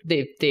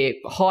 they're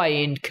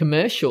high-end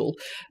commercial,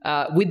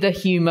 with the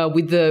humor,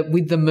 with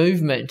the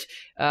movement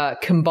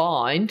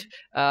combined,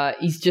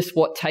 is just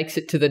what takes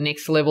it to the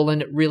next level,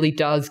 and it really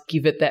does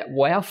give it that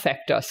wow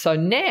factor. So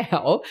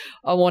now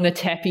I want to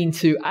tap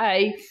into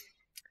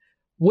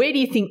where do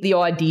you think the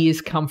ideas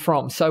come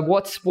from? So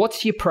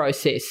what's your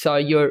process? So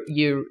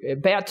you're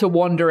about to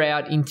wander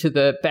out into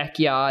the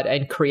backyard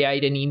and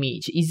create an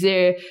image. Is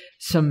there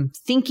some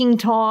thinking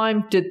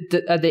time?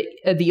 Are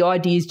the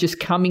ideas just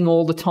coming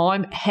all the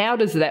time? How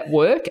does that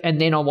work? And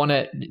then I want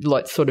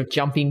to sort of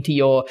jump into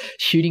your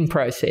shooting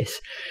process.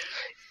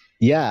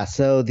 Yeah.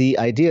 So the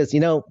ideas,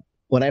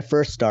 when I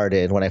first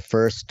started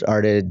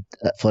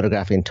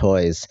photographing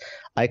toys,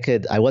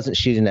 I wasn't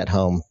shooting at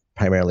home.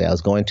 Primarily, I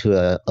was going to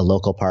a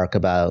local park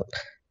about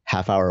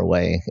half hour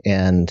away,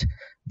 and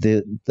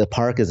the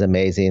park is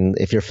amazing.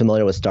 If you're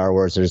familiar with Star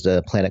Wars, there's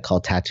a planet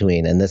called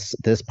Tatooine, and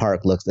this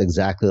park looks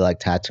exactly like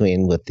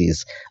Tatooine with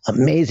these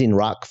amazing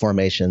rock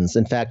formations.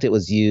 In fact, it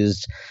was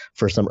used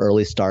for some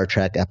early Star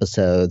Trek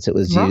episodes. It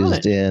was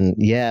used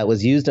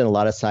in a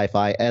lot of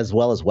sci-fi as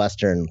well as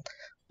Western,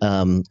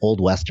 old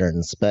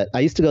Westerns. But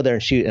I used to go there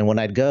and shoot, and when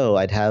I'd go,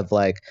 I'd have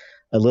a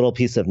little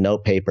piece of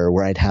note paper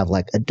where I'd have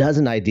a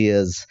dozen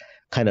ideas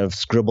kind of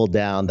scribbled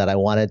down that I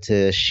wanted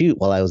to shoot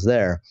while I was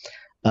there.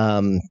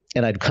 And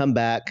I'd come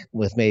back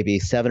with maybe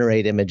 7 or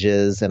 8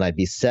 images, and I'd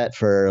be set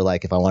for,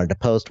 if I wanted to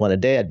post one a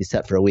day, I'd be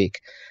set for a week.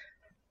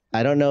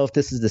 I don't know if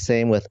this is the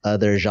same with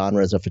other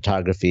genres of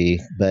photography,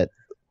 but,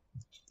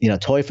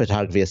 toy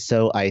photography is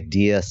so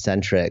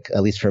idea-centric,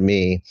 at least for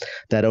me,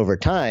 that over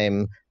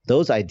time,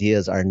 those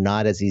ideas are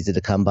not as easy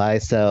to come by.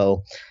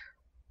 So,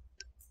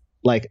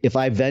 if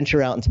I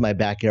venture out into my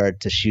backyard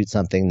to shoot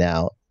something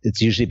now, it's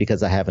usually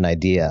because I have an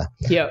idea.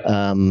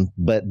 Yeah.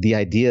 But the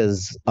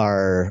ideas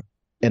are,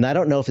 and I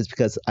don't know if it's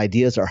because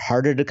ideas are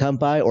harder to come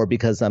by or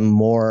because I'm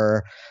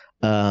more,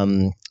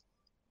 more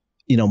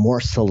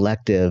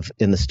selective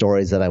in the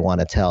stories that I want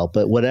to tell.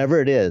 But whatever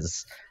it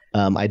is,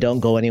 I don't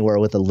go anywhere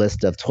with a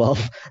list of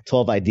 12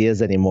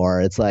 ideas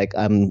anymore. It's I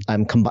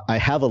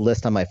have a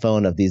list on my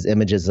phone of these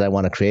images that I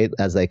want to create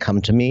as they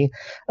come to me.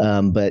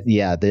 But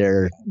yeah,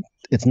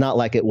 it's not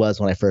like it was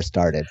when I first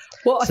started.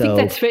 Well, I think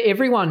that's for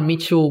everyone,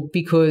 Mitchell,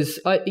 because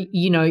I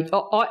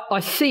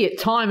see it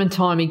time and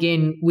time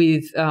again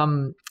with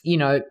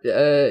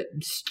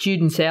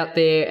students out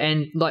there,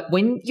 and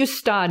when you're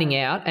starting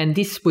out, and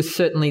this was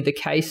certainly the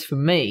case for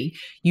me,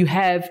 you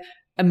have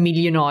a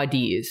million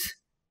ideas.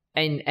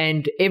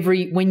 And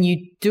when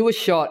you do a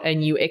shot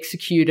and you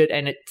execute it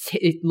and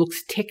it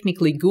looks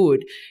technically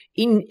good,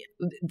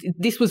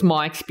 this was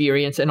my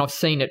experience, and I've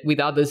seen it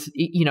with others.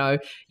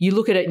 You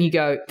look at it and you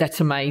go,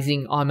 "That's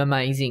amazing! I'm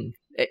amazing!"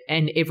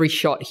 And every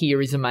shot here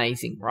is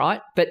amazing,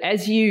 right? But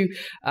as you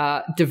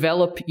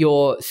develop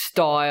your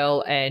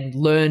style and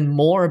learn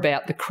more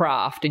about the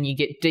craft, and you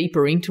get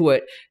deeper into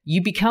it,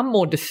 you become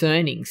more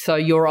discerning. So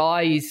your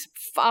eye is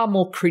far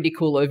more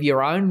critical of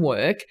your own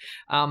work.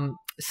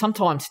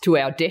 Sometimes to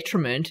our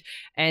detriment,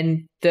 and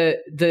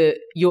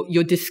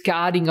you're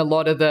discarding a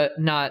lot of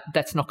no,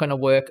 that's not going to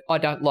work. I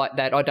don't like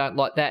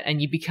that.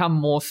 And you become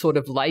more sort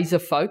of laser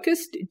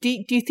focused. Do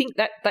you think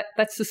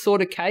that's the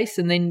sort of case?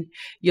 And then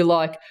you're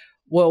like,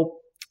 well,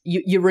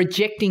 you're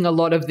rejecting a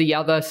lot of the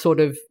other sort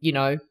of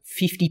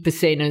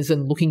 50%ers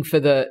and looking for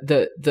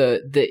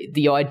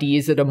the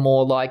ideas that are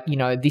more like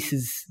this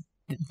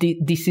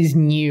is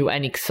new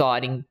and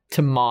exciting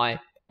to my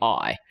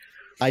eye.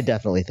 I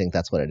definitely think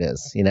that's what it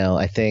is.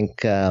 I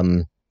think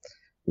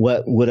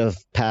what would have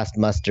passed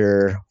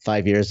muster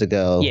 5 years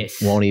ago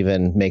won't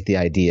even make the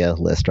idea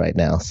list right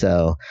now.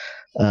 So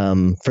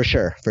for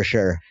sure.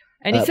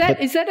 And is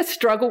that a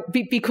struggle?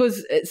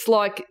 Because it's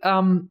like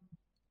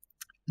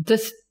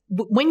this.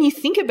 When you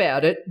think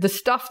about it, the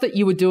stuff that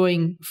you were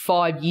doing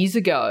 5 years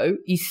ago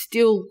is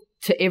still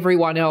to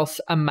everyone else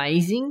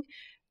amazing.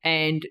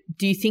 And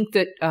do you think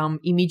that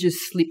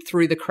images slip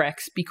through the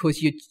cracks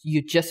because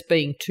you're just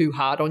being too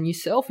hard on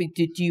yourself?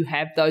 Did you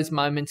have those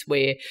moments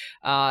where,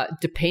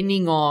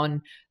 depending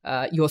on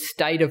your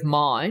state of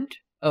mind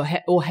or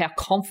how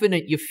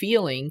confident you're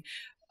feeling,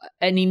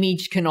 an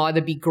image can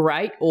either be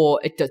great or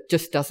it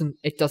just doesn't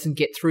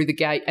get through the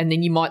gate, and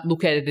then you might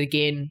look at it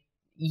again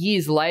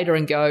years later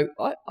and go,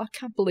 I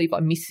can't believe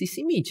I missed this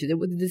image.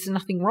 There's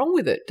nothing wrong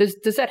with it.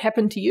 Does that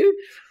happen to you?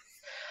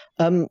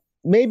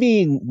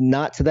 Maybe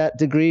not to that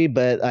degree,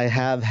 but I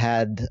have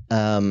had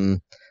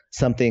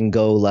something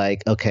go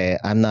like, okay,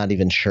 I'm not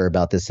even sure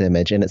about this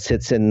image, and it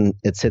sits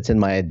in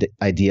my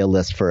idea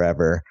list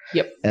forever.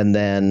 Yep. And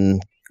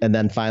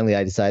then finally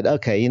I decide,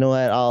 okay, you know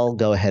what, I'll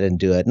go ahead and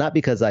do it. Not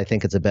because I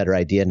think it's a better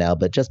idea now,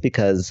 but just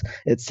because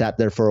it sat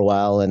there for a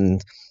while,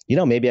 and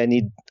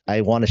maybe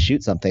I want to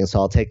shoot something, so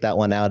I'll take that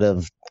one out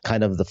of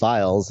kind of the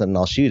files and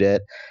I'll shoot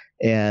it.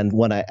 And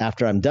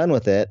after I'm done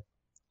with it,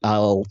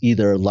 I'll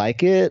either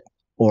like it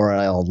or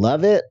I'll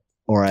love it,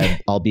 or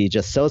I'll be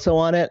just so-so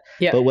on it.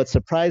 Yeah. But what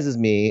surprises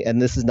me,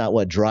 and this is not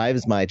what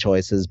drives my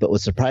choices, but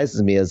what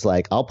surprises me is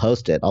like, I'll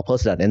post it on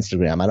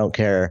Instagram. I don't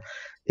care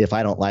if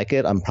I don't like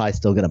it. I'm probably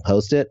still going to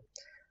post it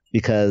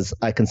because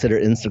I consider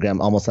Instagram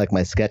almost like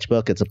my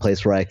sketchbook. It's a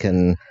place where I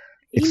can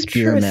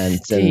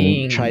experiment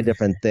and try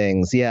different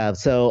things. Yeah.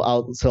 So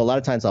a lot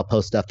of times I'll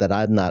post stuff that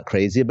I'm not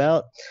crazy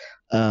about.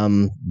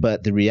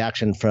 But the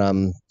reaction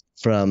from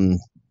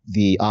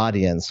the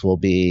audience will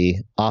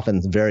be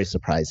often very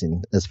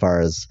surprising as far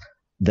as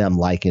them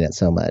liking it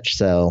so much.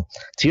 So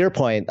to your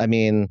point, I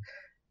mean,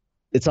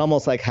 it's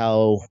almost like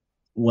how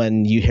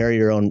when you hear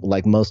your own,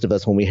 like most of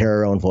us, when we hear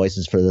our own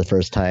voices for the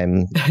first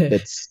time,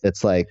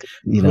 it's like,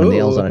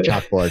 nails on a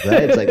chalkboard,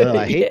 right? It's like, oh,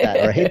 I hate that,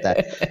 or I hate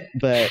that.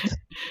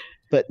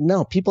 But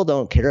no, people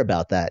don't care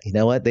about that. You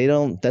know what? They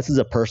don't. This is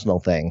a personal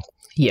thing.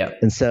 Yeah.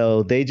 And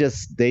so they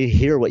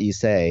hear what you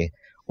say,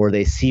 or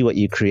they see what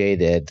you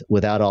created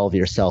without all of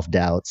your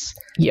self-doubts.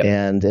 Yep.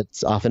 And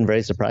it's often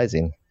very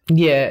surprising.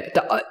 Yeah.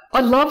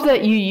 I love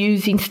that you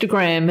use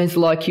Instagram as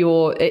like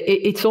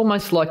it's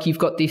almost like you've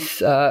got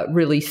this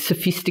really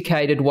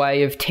sophisticated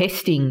way of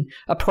testing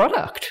a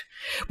product,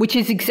 which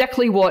is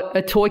exactly what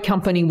a toy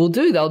company will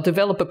do. They'll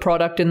develop a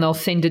product and they'll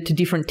send it to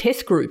different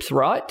test groups,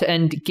 right?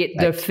 And get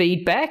the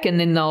feedback, and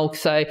then they'll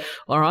say,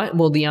 all right,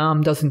 well, the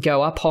arm doesn't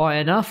go up high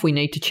enough. We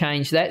need to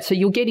change that. So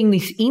you're getting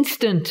this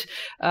instant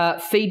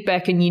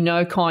feedback,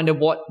 and kind of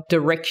what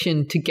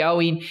direction to go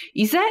in.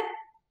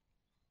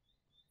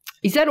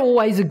 Is that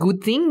always a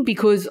good thing?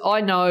 Because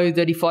I know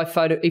that if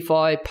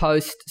I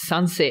post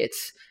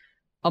sunsets,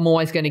 I'm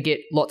always going to get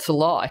lots of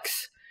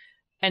likes.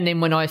 And then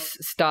when I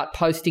start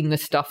posting the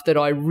stuff that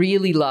I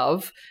really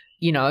love,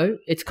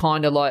 it's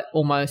kind of like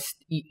almost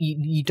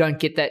you don't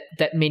get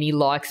that many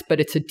likes, but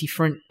it's a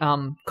different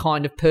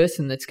kind of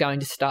person that's going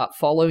to start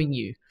following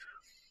you.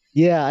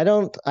 Yeah, I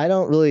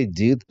don't really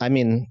do. I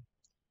mean,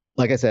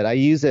 like I said, I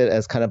use it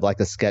as kind of like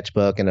a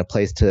sketchbook and a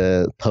place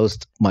to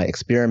post my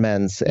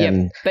experiments.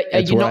 And but are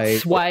you not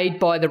swayed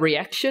by the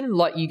reaction?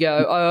 Like you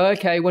go, oh,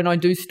 okay, when I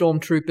do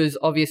Stormtroopers,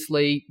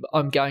 obviously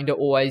I'm going to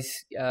always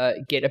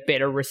get a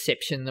better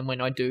reception than when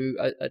I do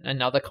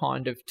another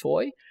kind of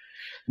toy?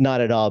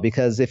 Not at all,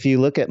 because if you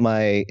look at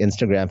my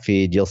Instagram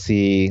feed, you'll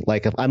see,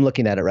 like, if I'm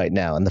looking at it right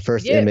now, and the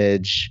first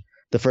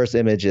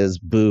image is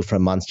Boo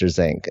from Monsters,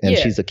 Inc. And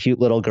she's a cute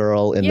little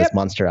girl in this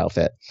monster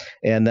outfit.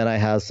 And then I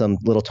have some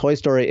little Toy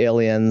Story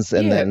aliens.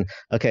 And then,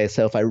 okay,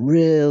 so if I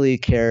really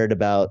cared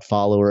about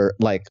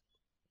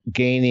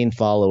gaining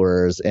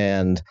followers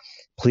and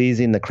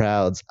pleasing the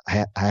crowds,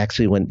 I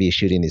actually wouldn't be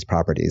shooting these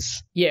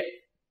properties. Yeah.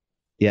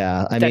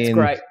 Yeah. That's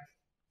great.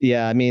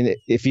 Yeah. I mean,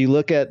 if you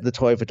look at the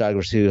toy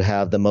photographers who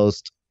have the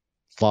most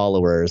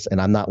followers,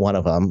 and I'm not one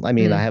of them. I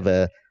mean, I have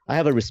a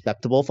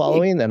respectable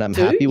following, and I'm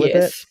happy with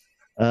it.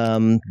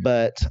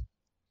 But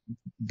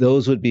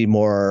those would be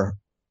more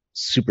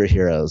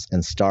superheroes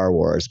and Star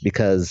Wars,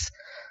 because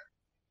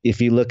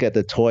if you look at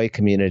the toy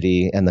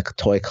community and the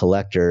toy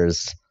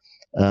collectors,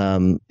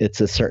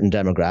 it's a certain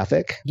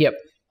demographic. Yep.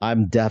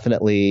 I'm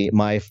definitely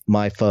my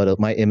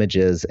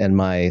images and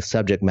my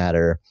subject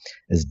matter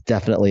is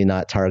definitely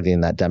not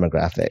targeting that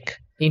demographic.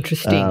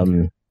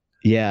 Interesting.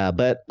 Yeah,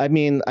 but I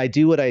mean, I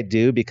do what I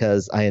do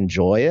because I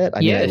enjoy it.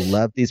 I mean, I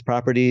love these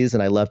properties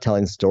and I love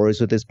telling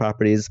stories with these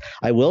properties.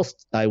 I will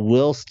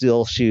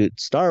still shoot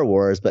Star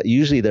Wars, but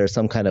usually there's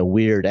some kind of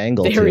weird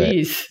angle to it.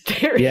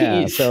 There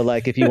is. So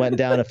like if you went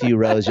down a few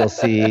rows, you'll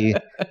see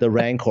the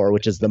Rancor,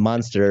 which is the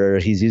monster.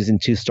 He's using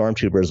two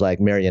stormtroopers like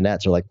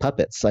marionettes or like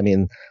puppets. I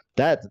mean,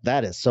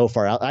 that is so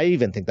far out. I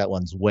even think that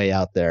one's way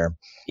out there.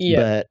 Yeah.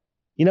 But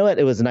you know what?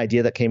 It was an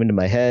idea that came into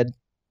my head.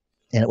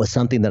 And it was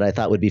something that I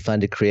thought would be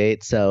fun to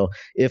create. So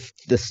if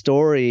the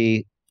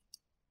story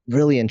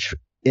really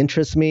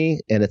interests me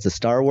and it's a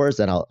Star Wars,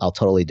 then I'll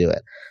totally do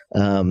it.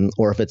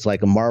 Or if it's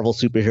like a Marvel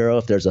superhero,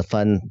 if there's a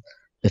fun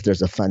if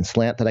there's a fun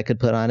slant that I could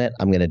put on it,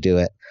 I'm going to do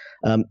it.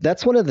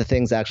 That's one of the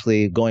things,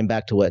 actually, going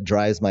back to what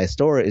drives my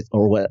story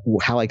or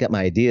how I get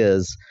my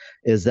ideas,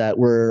 is that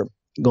we're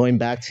going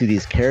back to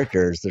these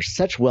characters. They're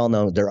such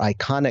well-known, they're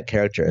iconic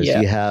characters.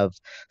 You have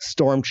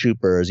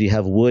Stormtroopers, you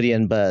have Woody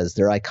and Buzz,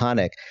 they're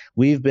iconic.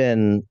 We've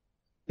been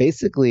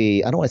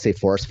basically, I don't want to say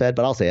force-fed,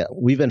 but I'll say it.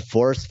 We've been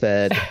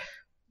force-fed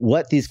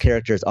what these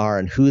characters are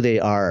and who they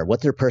are,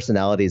 what their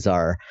personalities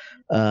are.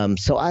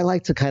 So I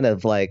like to kind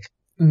of like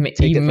take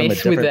it from a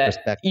different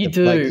perspective. You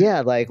do.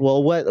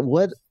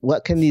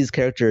 What can these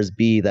characters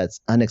be that's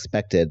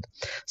unexpected?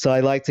 So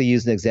I like to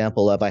use an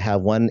example of, I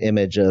have one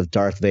image of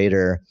Darth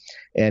Vader,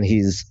 and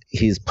he's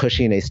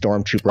pushing a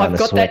stormtrooper on a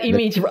swing. I've got that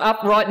image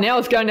up right now. I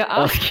was going to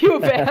ask you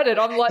about it.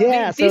 I'm like,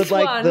 so it's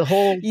like the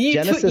whole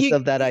genesis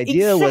of that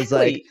idea was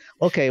like,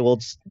 okay, well,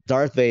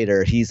 Darth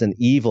Vader, he's a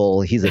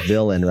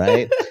villain,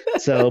 right?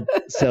 So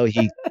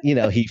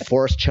he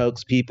force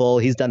chokes people.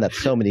 He's done that to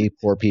so many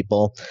poor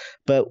people.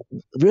 But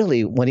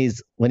really, when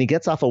he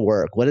gets off of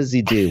work, what does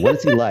he do? What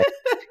is he like?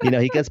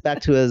 He gets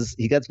back to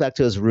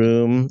his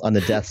room on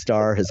the Death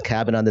Star, his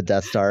cabin on the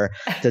Death Star.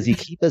 Does he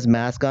keep his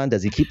mask on?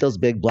 Does he keep those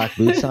big black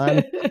boots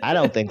on? I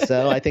don't think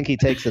so. I think he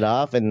takes it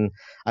off, and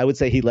I would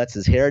say he lets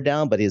his hair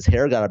down, but his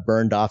hair got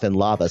burned off in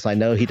lava, so I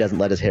know he doesn't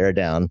let his hair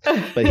down.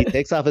 But he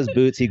takes off his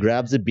boots, he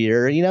grabs a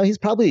beer.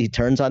 He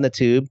turns on the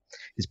tube.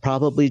 He's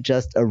probably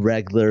just a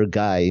regular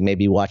guy. He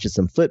maybe watches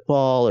some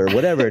football or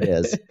whatever it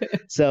is.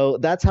 So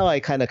that's how I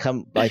kind of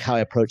how I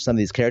approach some of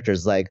these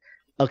characters. Like,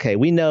 okay,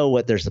 we know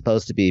what they're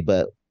supposed to be,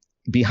 but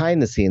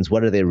behind the scenes,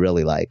 what are they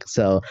really like?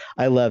 So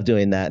I love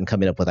doing that and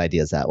coming up with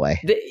ideas that way.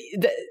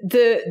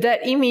 That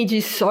image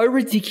is so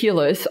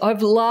ridiculous.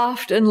 I've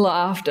laughed and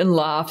laughed and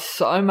laughed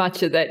so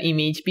much at that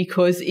image,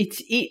 because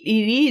it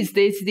is.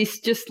 There's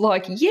this just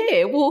like,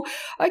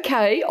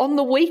 okay, on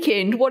the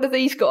weekend, what are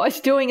these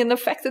guys doing? And the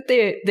fact that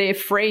they're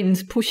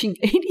friends pushing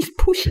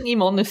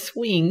him on the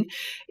swing,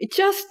 it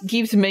just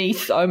gives me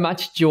so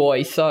much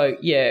joy. So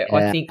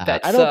I think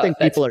that's I don't think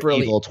people are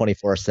brilliant. Evil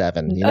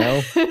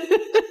 24/7,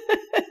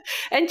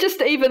 And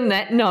just even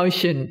that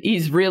notion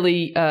is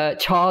really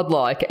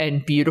childlike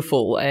and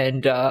beautiful,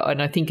 and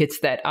I think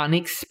it's that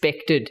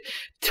unexpected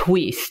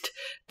twist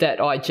that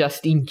I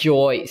just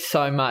enjoy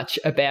so much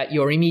about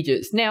your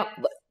images. Now,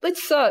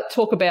 let's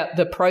talk about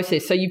the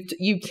process. So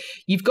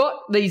you've got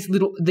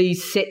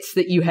these sets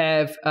that you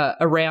have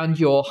around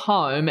your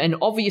home, and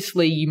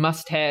obviously you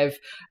must have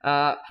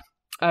a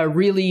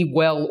really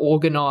well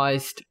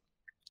organised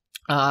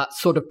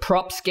sort of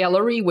props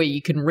gallery where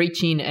you can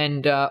reach in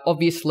and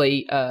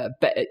obviously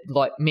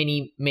like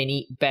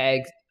many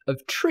bags of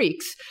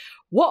tricks.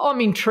 What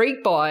I'm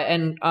intrigued by,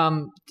 and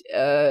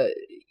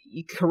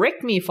you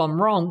correct me if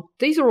I'm wrong,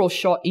 these are all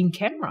shot in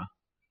camera.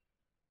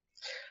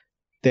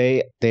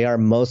 They are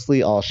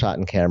mostly all shot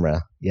in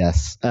camera.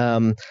 Yes.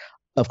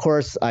 Of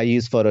course, I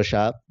use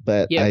Photoshop,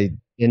 but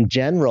in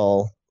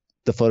general,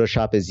 the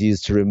Photoshop is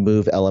used to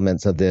remove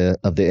elements of the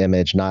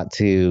image, not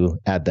to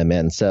add them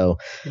in. So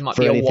it might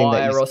be a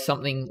wire or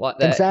something like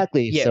that.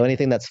 Exactly. Yeah. So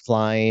anything that's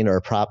flying or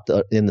propped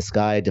in the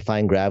sky,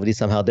 defying gravity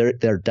somehow,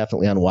 they're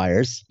definitely on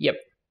wires. Yep.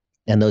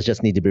 And those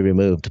just need to be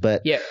removed.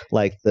 But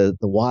like the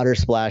water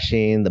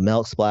splashing, the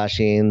milk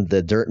splashing,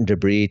 the dirt and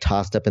debris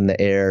tossed up in the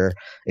air,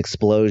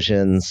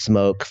 explosions,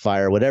 smoke,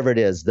 fire, whatever it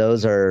is,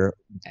 those are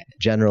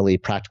generally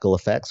practical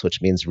effects,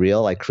 which means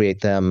real. I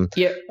create them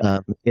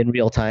in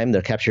real time.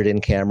 They're captured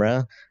in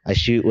camera. I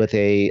shoot with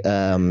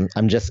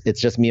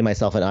it's just me,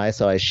 myself, and I.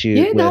 So I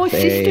shoot with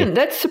assistant.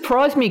 That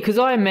surprised me, because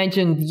I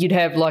imagined you'd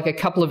have like a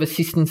couple of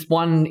assistants.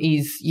 One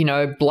is,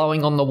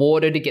 blowing on the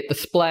water to get the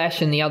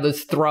splash, and the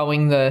other's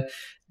throwing the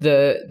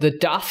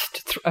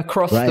dust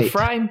across the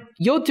frame.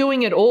 You're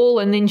doing it all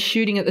and then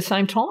shooting at the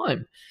same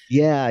time.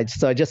 Yeah,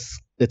 so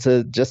it's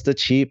just a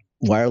cheap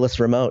wireless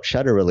remote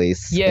shutter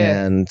release,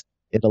 and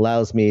it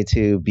allows me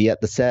to be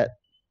at the set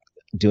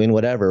doing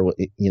whatever,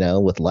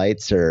 with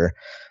lights or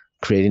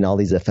creating all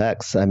these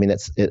effects. I mean,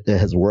 it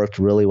has worked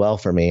really well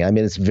for me. I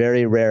mean, it's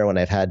very rare when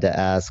I've had to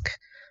ask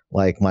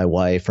like my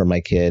wife or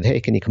my kid, hey,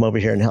 can you come over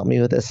here and help me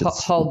with this?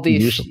 Hold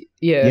this. Usually,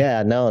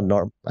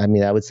 no. I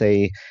mean, I would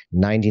say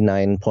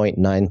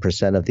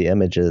 99.9% of the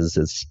images,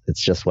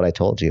 it's just what I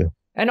told you.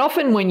 And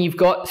often when you've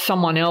got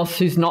someone else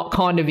who's not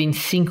kind of in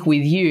sync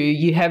with you,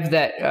 you have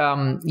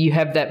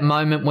that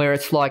moment where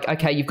it's like,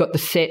 okay, you've got the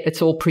set,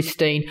 it's all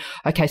pristine.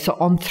 Okay, so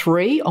on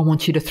 3, I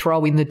want you to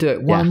throw in the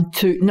dirt. 1,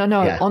 2,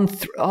 on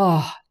 3.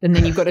 And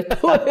then you've got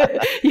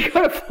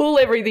to pull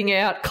everything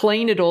out,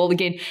 clean it all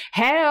again.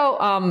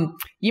 How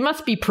you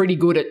must be pretty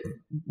good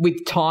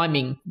with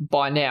timing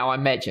by now, I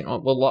imagine.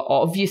 Well,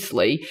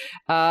 obviously.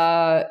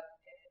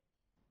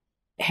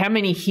 How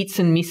many hits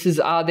and misses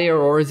are there,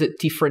 or is it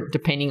different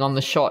depending on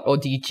the shot, or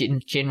do you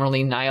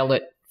generally nail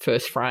it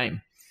first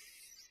frame?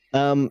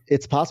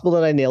 It's possible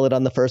that I nail it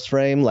on the first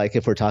frame, like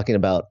if we're talking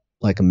about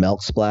like a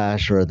milk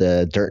splash or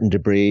the dirt and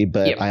debris,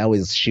 but I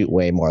always shoot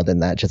way more than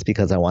that just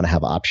because I want to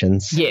have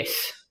options. Yes.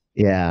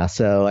 Yeah.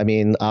 So, I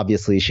mean,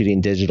 obviously shooting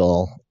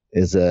digital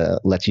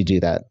lets you do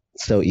that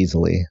so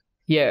easily.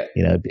 Yeah.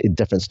 A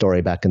different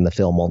story back in the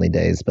film only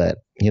days, but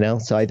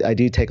So I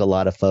do take a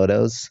lot of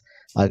photos.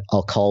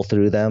 I'll cull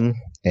through them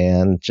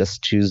and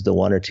just choose the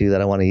one or two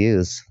that I want to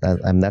use.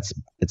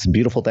 It's a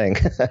beautiful thing.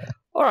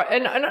 All right,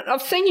 and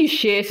I've seen you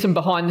share some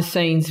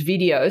behind-the-scenes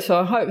videos, so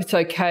I hope it's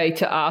okay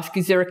to ask,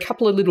 is there a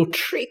couple of little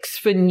tricks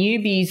for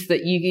newbies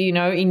that you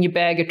know, in your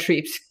bag of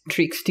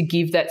tricks to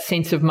give that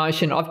sense of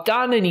motion? I've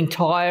done an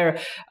entire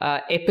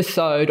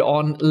episode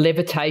on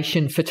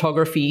levitation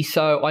photography,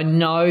 so I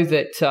know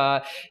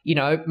that,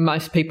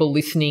 most people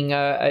listening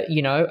are,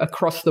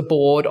 across the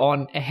board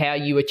on how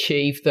you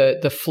achieve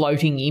the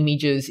floating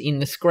images in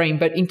the screen.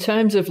 But in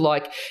terms of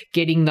like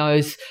getting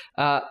those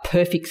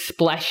perfect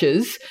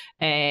splashes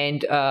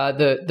and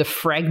the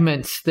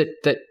fragments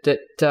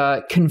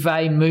that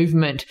convey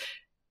movement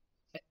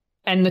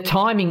and the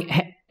timing,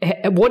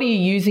 what are you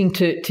using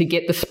to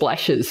get the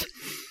splashes?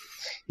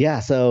 Yeah,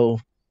 so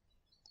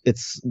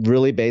it's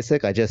really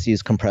basic. I just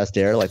use compressed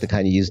air, like the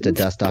kind you use to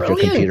dust off your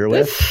computer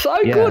with. It's so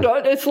good.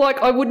 It's like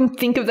I wouldn't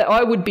think of that.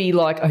 I would be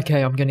like,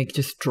 okay, I'm going to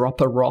just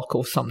drop a rock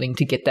or something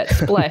to get that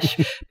splash.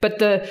 But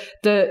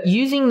the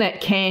using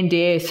that canned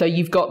air, so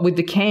you've got with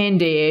the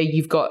canned air,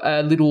 you've got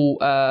a little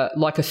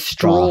like a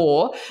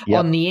straw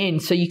on the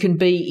end, so you can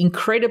be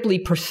incredibly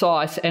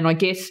precise. And I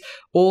guess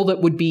all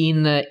that would be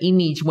in the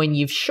image when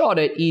you've shot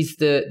it is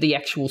the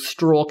actual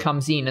straw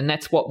comes in, and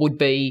that's what would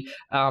be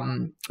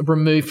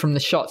removed from the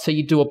shot. So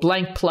you do a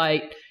blank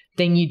plate,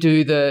 then you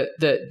do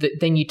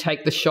then you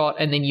take the shot,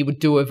 and then you would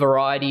do a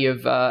variety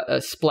of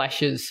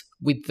splashes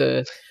with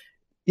the.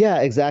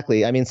 Yeah,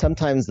 exactly. I mean,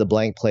 sometimes the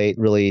blank plate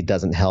really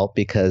doesn't help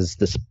because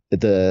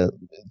the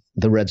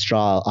red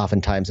straw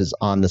oftentimes is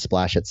on the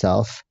splash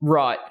itself.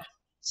 Right.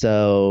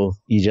 So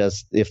you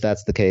just, if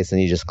that's the case, then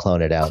you just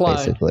clone it out,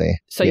 basically.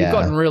 So you've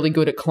gotten really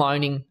good at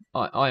cloning,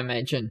 I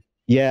imagine.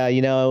 Yeah,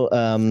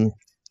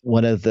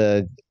 one of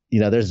the,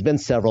 there's been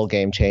several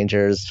game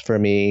changers for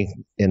me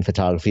in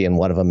photography, and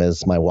one of them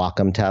is my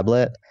Wacom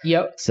tablet.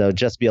 Yep. So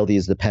just be able to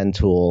use the pen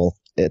tool.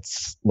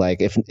 It's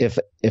like if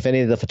any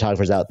of the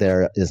photographers out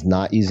there is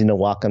not using a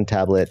Wacom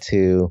tablet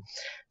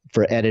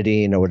for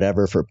editing or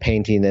whatever, for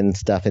painting and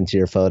stuff into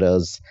your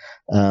photos,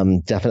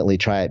 definitely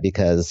try it,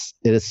 because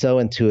it is so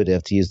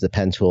intuitive to use the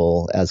pen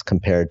tool as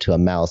compared to a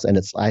mouse. And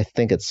I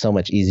think it's so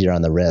much easier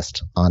on the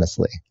wrist,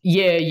 honestly.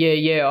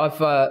 Yeah.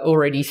 I've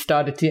already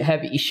started to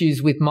have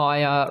issues with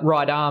my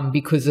right arm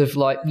because of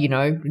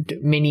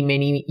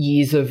many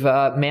years of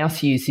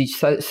mouse usage.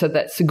 So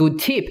that's a good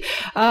tip.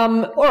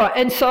 All right.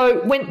 And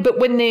so when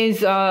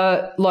there's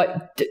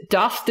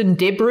dust and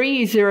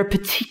debris, is there a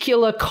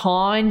particular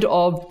kind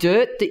of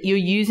dirt that you're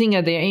using?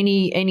 Are there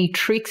any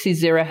tricks?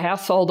 Is there a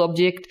household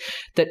object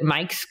that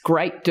makes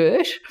great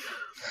dirt?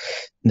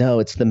 No,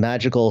 it's the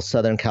magical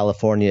Southern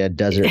California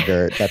desert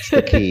dirt. That's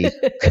the key.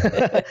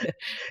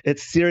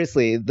 It's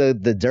seriously,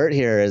 the dirt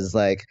here is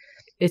like,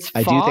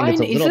 I do think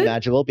it's a little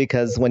magical,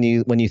 because when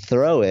you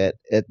throw it,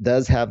 it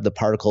does have the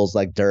particles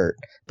like dirt,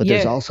 but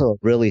there's also a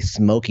really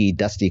smoky,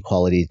 dusty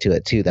quality to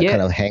it too that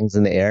kind of hangs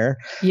in the air.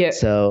 Yeah.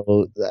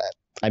 So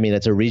I mean,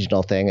 it's a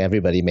regional thing.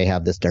 Everybody may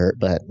have this dirt,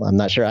 but I'm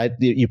not sure.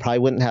 You probably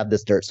wouldn't have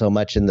this dirt so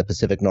much in the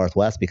Pacific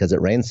Northwest because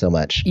it rains so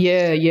much.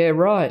 Yeah,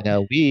 right.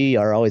 We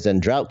are always in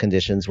drought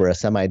conditions. We're a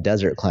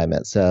semi-desert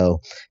climate,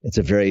 so it's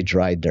a very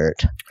dry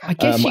dirt. I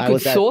guess you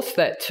could source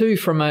that too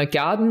from a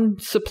garden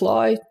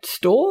supply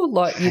store.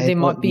 Like there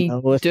might be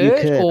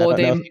dirt, or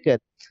there.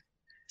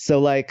 So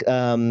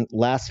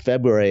last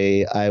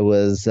February, I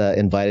was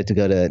invited to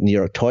go to New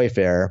York Toy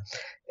Fair,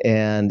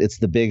 and it's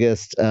the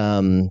biggest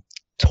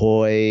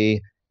toy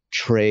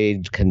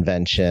trade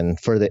convention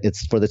for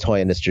the toy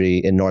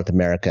industry in North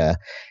America.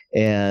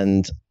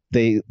 And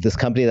this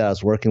company that I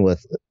was working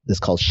with is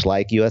called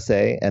Schleich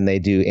USA, and they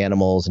do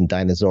animals and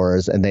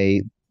dinosaurs, and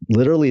they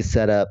literally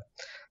set up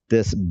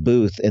this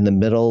booth in the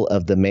middle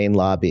of the main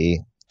lobby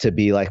to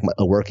be like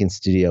a working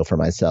studio for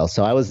myself.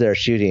 So I was there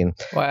shooting,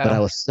 but I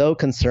was so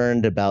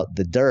concerned about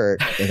the dirt,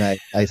 and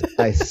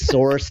I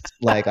sourced,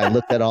 I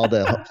looked at all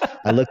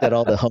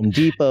the Home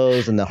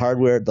Depots and the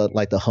hardware,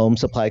 the home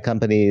supply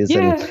companies,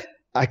 and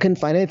I couldn't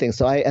find anything.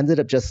 So I ended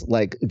up just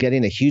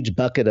getting a huge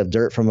bucket of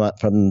dirt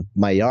from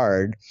my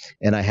yard,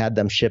 and I had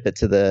them ship it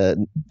to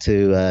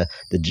the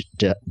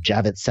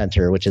Javits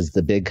Center, which is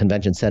the big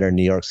convention center in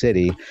New York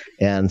City.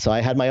 And so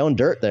I had my own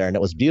dirt there, and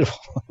it was beautiful.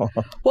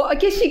 Well, I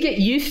guess you get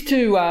used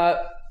to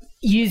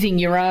using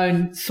your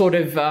own sort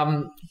of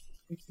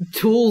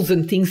tools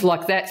and things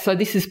like that. So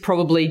this is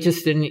probably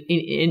just an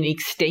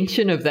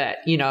extension of that,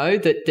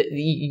 that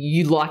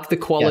you like the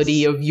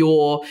quality of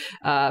your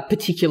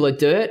particular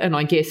dirt. And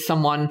I guess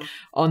someone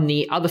on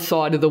the other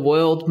side of the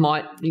world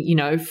might,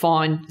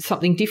 find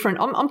something different.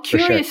 I'm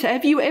curious,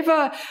 have you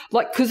ever,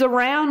 because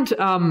around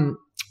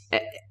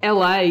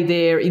LA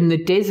there in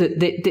the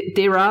desert,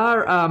 there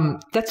are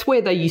that's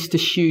where they used to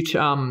shoot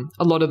a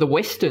lot of the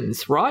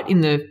westerns, right,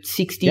 in the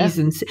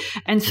 60s,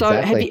 and so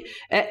exactly.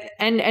 Have you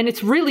and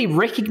it's really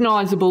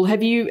recognizable.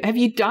 Have you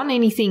done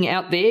anything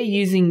out there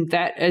using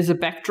that as a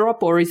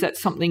backdrop, or is that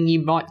something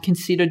you might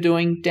consider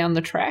doing down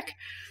the track?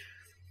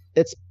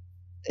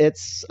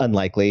 It's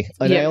unlikely,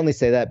 and I only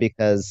say that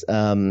because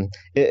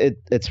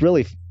it's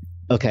really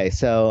Okay,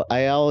 so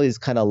I always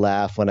kind of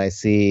laugh when I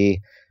see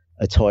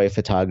a toy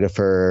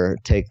photographer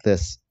take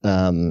this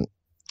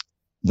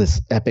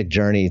this epic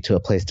journey to a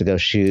place to go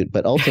shoot,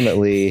 but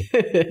ultimately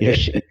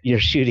you're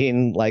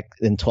shooting like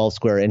in 12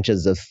 square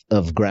inches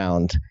of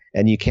ground,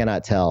 and you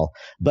cannot tell.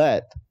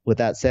 But with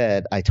that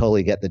said, I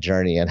totally get the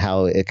journey and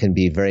how it can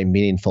be very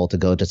meaningful to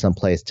go to some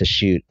place to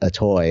shoot a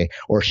toy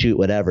or shoot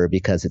whatever,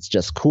 because it's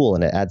just cool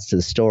and it adds to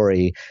the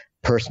story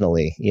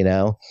personally, you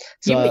know?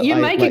 So you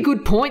make a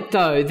good point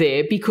though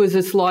there, because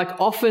it's like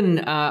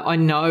often I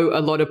know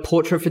a lot of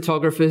portrait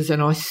photographers,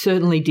 and I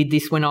certainly did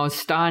this when I was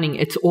starting,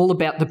 it's all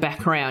about the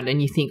background,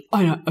 and you think,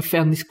 oh, I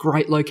found this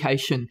great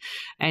location.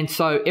 And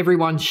so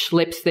everyone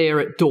schleps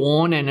there at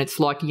dawn, and it's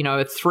like, you know,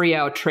 a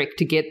 3-hour trek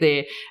to get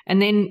there.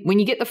 And then when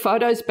you get the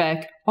photos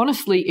back,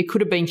 honestly, it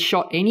could have been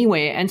shot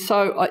anywhere. And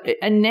so,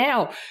 and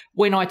now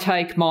when I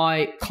take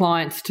my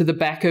clients to the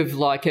back of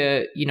like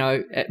a, you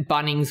know,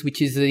 Bunnings,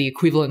 which is the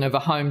equivalent of a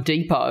Home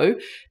Depot,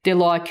 they're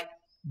like,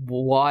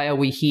 why are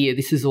we here?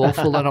 This is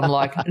awful. And I'm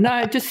like,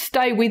 no, just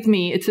stay with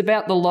me. It's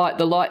about the light.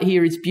 The light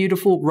here is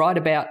beautiful right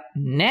about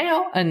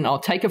now. And I'll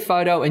take a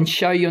photo and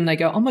show you. And they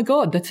go, oh my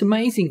God, that's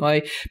amazing.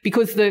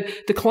 Because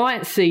the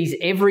client sees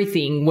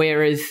everything.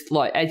 Whereas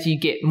like, as you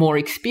get more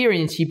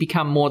experience, you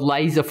become more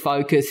laser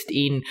focused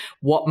in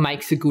what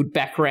makes a good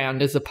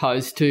background, as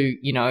opposed to,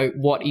 you know,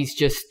 what is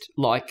just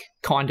like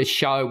kind of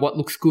show what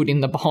looks good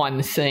in the behind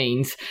the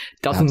scenes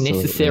doesn't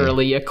Absolutely.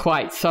 Necessarily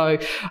equate. So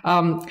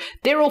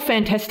they're all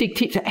fantastic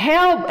tips.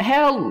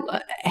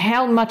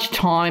 How much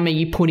time are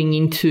you putting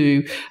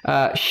into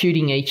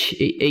shooting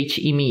each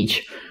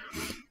image?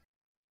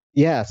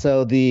 Yeah,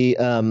 so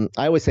I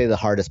always say the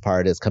hardest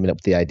part is coming up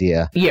with the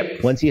idea.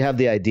 Yep. Once you have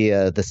the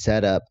idea, the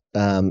setup,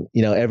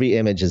 you know, every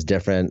image is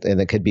different,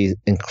 and it could be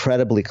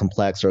incredibly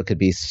complex or it could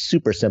be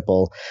super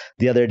simple.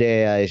 The other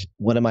day,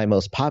 one of my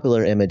most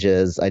popular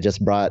images, I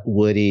just brought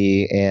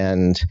Woody,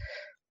 and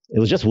it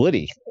was just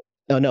Woody.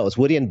 Oh no, it was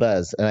Woody and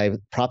Buzz, and I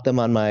propped them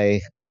on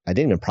I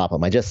didn't even prop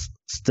them. I just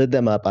stood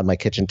them up on my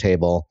kitchen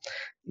table,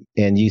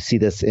 and you see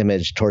this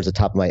image towards the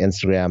top of my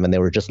Instagram, and they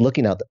were just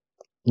looking out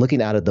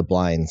of the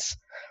blinds.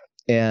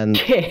 And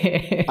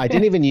I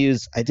didn't even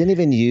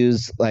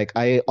use like,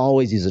 I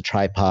always use a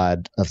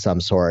tripod of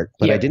some sort,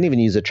 but I didn't even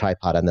use a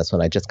tripod on this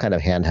one. I just kind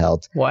of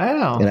handheld.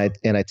 Wow.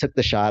 And I took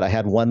the shot. I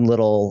had one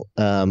little,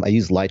 I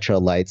used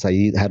Lytro lights.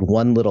 I had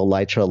one little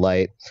Lytro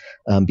light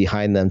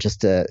behind them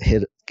just to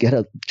get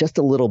just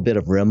a little bit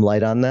of rim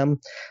light on them.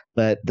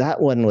 But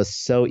that one was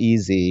so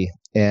easy.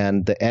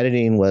 And the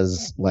editing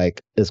was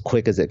like as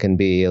quick as it can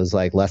be. It was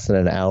like less than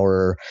an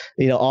hour,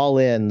 you know, all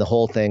in, the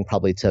whole thing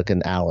probably took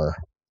an hour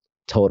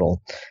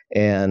total.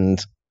 And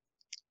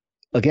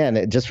again,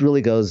 it just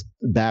really goes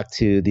back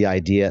to the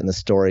idea and the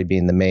story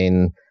being the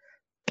main,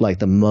 like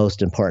the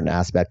most important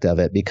aspect of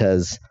it,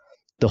 because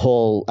the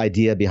whole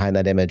idea behind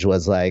that image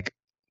was like,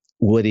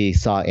 Woody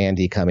saw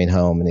Andy coming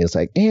home and he was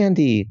like,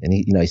 Andy, and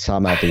he saw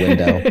him out the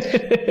window.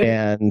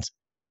 and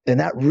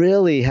that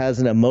really has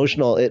an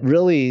emotional, it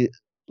really,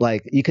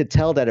 like, you could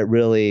tell that it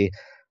really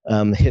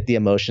hit the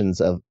emotions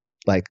of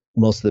like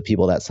most of the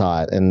people that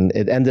saw it, and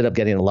it ended up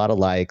getting a lot of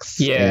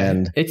likes. Yeah,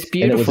 and it's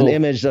beautiful. And it was an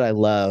image that I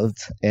loved,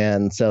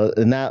 and so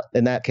in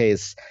that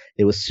case,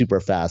 it was super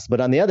fast.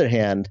 But on the other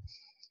hand,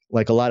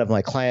 like a lot of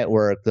my client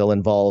work, they'll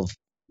involve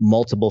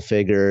multiple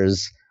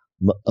figures,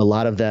 a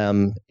lot of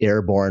them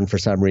airborne for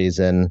some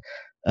reason,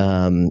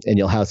 and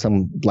you'll have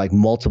some like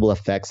multiple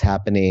effects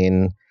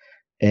happening.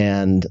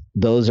 And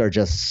those are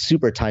just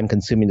super time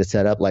consuming to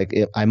set up. Like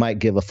I might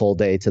give a full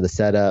day to the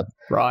setup,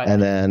 right?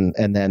 And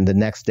then the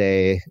next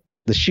day,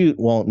 the shoot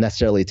won't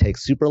necessarily take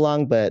super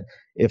long. But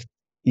if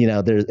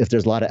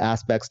there's a lot of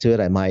aspects to it,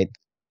 I might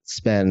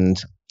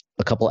spend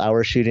a couple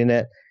hours shooting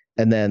it.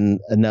 And then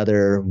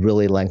another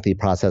really lengthy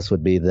process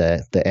would be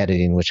the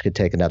editing, which could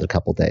take another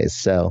couple days.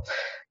 So,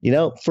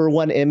 for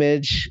one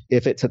image,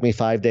 if it took me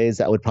 5 days,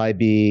 that would probably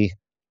be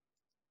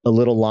a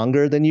little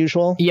longer than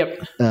usual.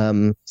 Yep.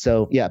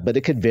 So yeah, but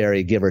it could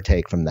vary, give or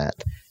take from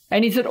that.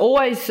 And is it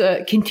always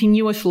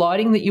continuous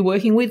lighting that you're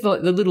working with?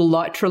 Like the little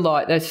Lytra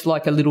light, that's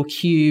like a little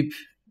cube,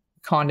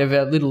 kind of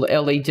a little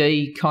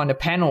LED kind of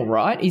panel,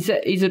 right? Is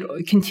it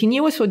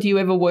continuous, or do you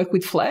ever work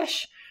with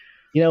flash?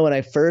 When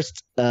I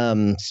first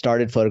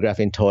started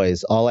photographing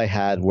toys, all I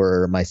had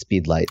were my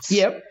speed lights.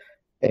 Yep.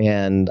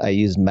 And I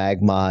used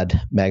MagMod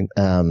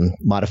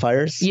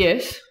modifiers.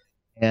 Yes.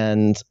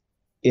 And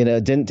it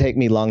didn't take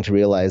me long to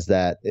realize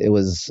that it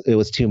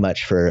was too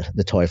much for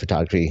the toy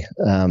photography,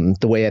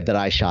 the way that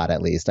I shot,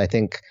 at least. I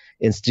think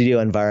in studio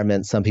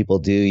environments, some people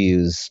do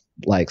use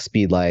like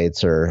speed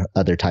lights or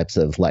other types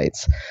of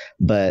lights.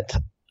 But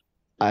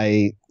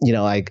I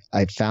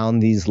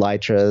found these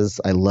Lytras.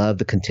 I love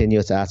the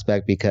continuous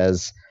aspect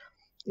because,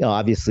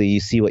 obviously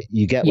you see what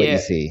you get, what you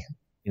see.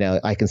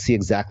 I can see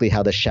exactly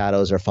how the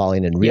shadows are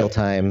falling in real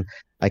time.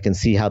 I can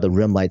see how the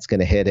rim light's going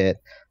to hit it.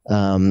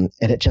 And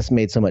it just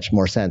made so much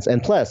more sense.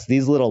 And plus,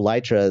 these little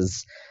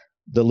Lytras,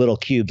 the little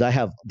cubes,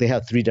 they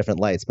have 3 different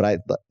lights,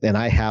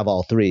 I have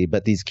all 3.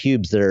 But these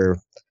cubes, they're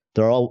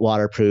all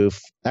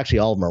waterproof. Actually,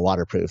 all of them are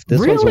waterproof. This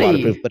one's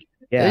waterproof, but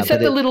Is that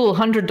the little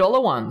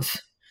 $100 ones?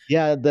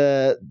 Yeah,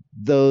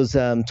 those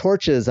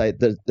torches.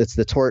 It's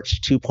the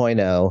Torch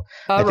 2.0.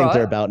 I think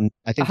they're about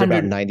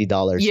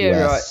 $90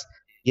 US. Right.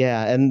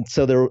 Yeah, and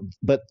so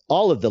but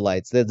all of the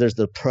lights, there's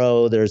the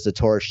Pro, there's the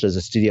Torch, there's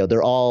the Studio,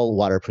 they're all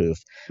waterproof.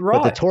 Right.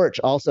 But the Torch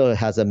also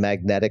has a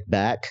magnetic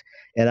back,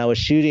 and I was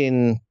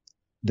shooting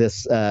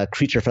this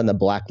creature from the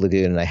Black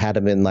Lagoon, and I had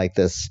him in like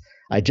this.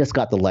 I just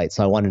got the light,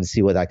 so I wanted to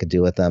see what I could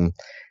do with them,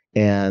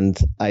 and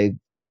I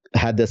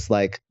had this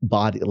like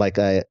body,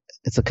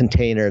 it's a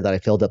container that I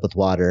filled up with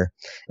water,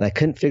 and I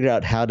couldn't figure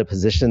out how to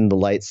position the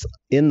lights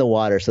in the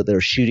water so they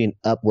were shooting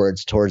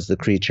upwards towards the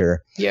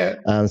creature. Yeah.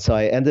 So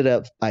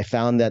I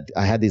found that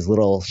I had these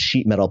little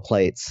sheet metal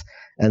plates,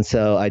 and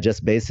so I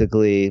just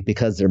basically,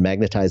 because they're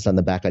magnetized on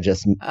the back, I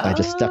just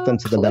stuck them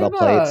to the metal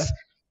plates.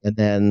 And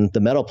then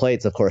the metal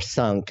plates, of course,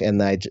 sunk,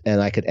 and I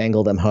could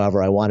angle them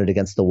however I wanted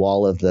against the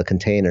wall of the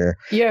container.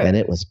 Yeah. And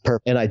it was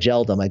perfect. And I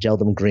gelled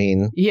them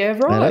green. Yeah,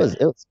 right. And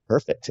it was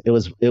perfect. It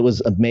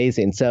was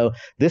amazing. So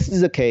this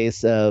is a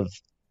case of,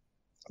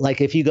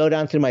 like, if you go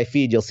down through my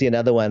feed, you'll see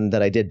another one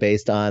that I did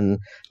based on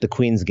the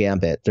Queen's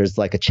Gambit. There's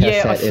like a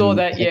chess set. Yeah, I saw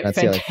that. Yeah,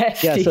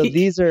 fantastic. Yeah, so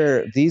these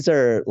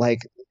are like,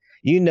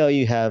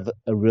 you have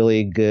a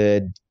really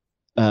good.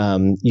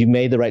 You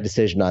made the right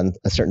decision on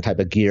a certain type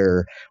of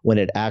gear when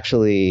it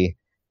actually,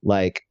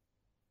 like,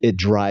 it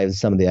drives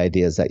some of the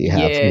ideas that you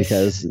have.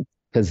 Yes.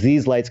 Because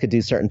these lights could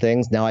do certain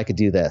things. Now I could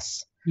do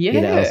this.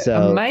 Yeah,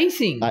 so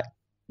amazing.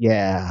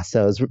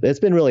 So it's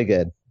been really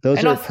good.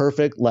 Those are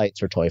perfect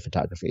lights for toy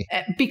photography.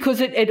 Because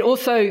it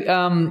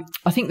also,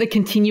 I think the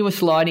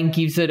continuous lighting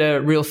gives it a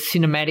real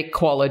cinematic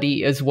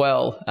quality as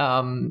well.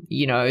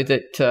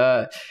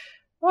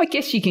 I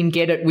guess you can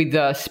get it with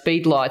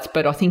speed lights,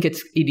 but I think it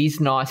is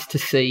nice to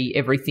see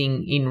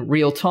everything in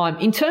real time.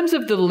 In terms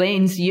of the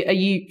lens, are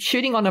you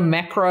shooting on a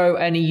macro,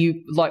 and are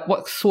you like,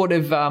 what sort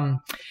of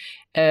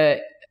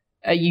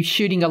are you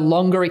shooting a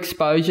longer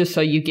exposure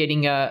so you're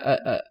getting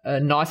a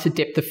nicer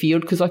depth of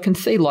field? Because I can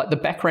see, like, the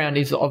background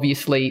is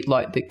obviously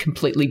like the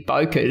completely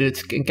bokeh.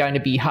 It's going to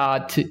be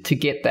hard to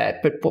get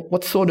that. But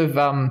what sort of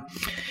so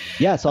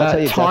I'll tell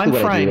you time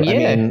exactly frame? What I do.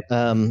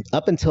 Yeah. I mean,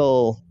 up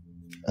until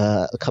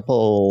up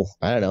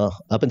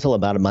until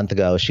about a month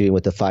ago, I was shooting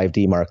with the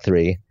 5D Mark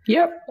III.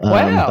 Yep.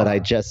 Wow. But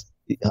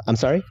I'm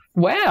sorry?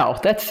 Wow.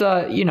 That's,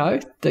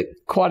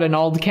 quite an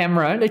old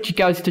camera. That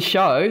goes to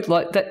show,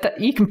 like,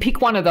 that you can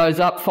pick one of those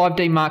up,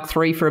 5D Mark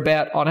III, for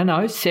about, I don't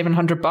know,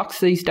 $700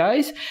 these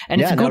days. And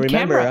it's a good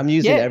camera. I'm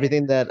using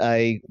everything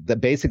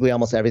basically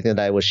almost everything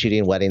that I was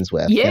shooting weddings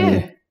with. Yeah.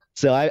 And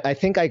so I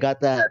think I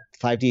got that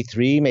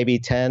 5D3 maybe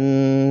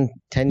 10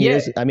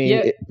 years. I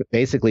mean,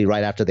 basically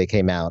right after they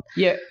came out.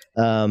 Yeah.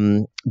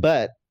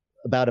 But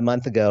about a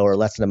month ago, or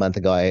less than a month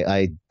ago,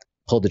 I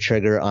pulled the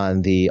trigger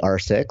on the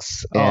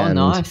R6. And,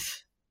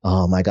 nice.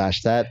 Oh my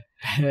gosh, I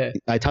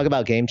talk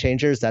about game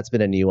changers. That's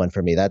been a new one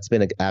for me. That's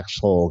been an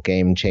actual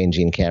game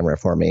changing camera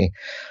for me.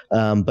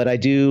 But I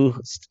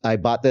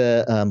bought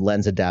the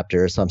lens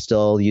adapter, so I'm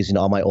still using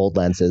all my old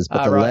lenses.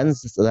 But the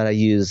lens that I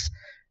use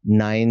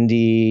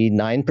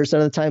 99%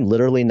 of the time,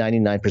 literally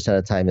 99% of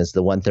the time, is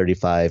the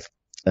 135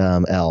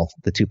 L,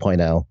 the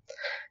 2.0.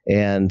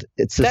 And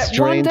it's that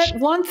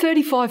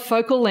 135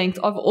 focal length,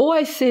 I've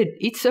always said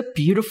it's a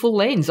beautiful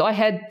lens. I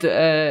had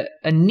a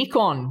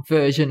Nikon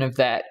version of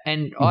that,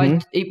 and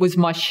it was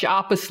my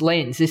sharpest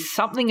lens. There's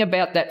something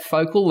about that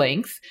focal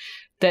length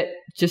that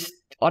just,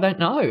 I don't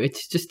know.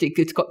 It's just,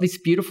 it's got this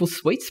beautiful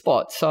sweet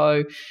spot.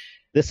 So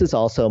this is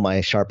also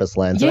my sharpest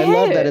lens. And I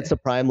love that it's a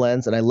prime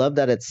lens, and I love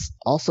that it's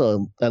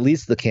also, at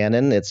least the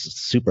Canon, it's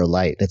super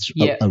light. It's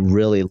a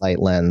really light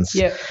lens.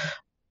 Yeah.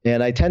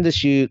 And I tend to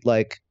shoot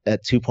like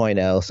at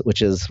 2.0,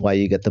 which is why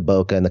you get the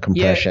bokeh and the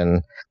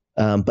compression.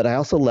 But I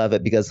also love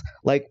it because,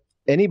 like,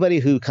 anybody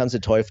who comes to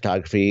toy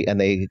photography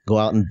and they go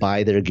out and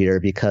buy their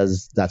gear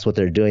because that's what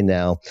they're doing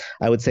now,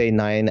 I would say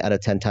 9 out of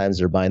 10 times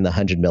they're buying the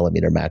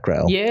 100mm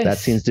macro. Yes. That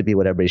seems to be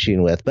what everybody's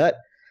shooting with. But,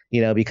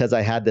 because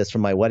I had this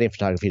from my wedding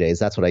photography days,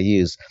 that's what I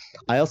use.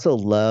 I also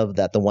love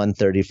that the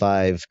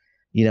 135,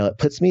 it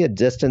puts me a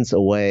distance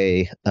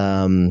away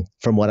from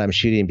what I'm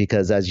shooting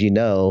because, as you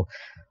know,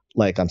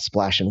 like, I'm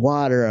splashing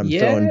water, I'm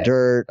throwing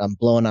dirt, I'm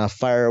blowing off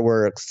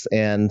fireworks.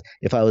 And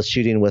if I was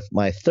shooting with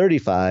my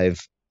 35,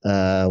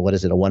 a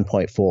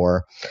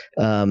 1.4,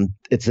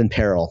 it's in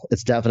peril.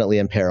 It's definitely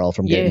in peril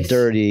from getting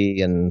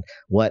dirty and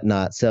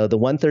whatnot. So the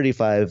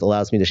 135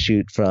 allows me to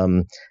shoot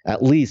from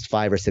at least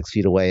 5 or 6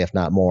 feet away, if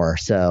not more.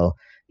 So,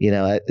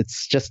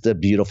 it's just a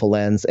beautiful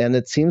lens, and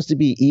it seems to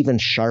be even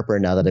sharper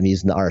now that I'm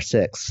using the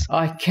R6.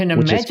 I can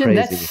imagine.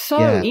 That's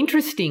so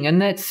interesting,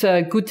 and that's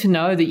good to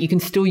know that you can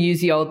still use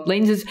the old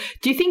lenses.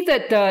 Do you think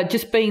that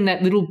just being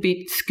that little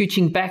bit,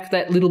 scooching back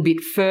that little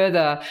bit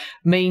further,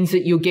 means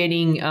that you're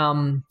getting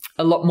a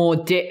lot more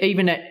depth?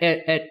 Even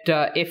at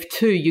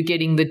f2, you're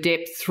getting the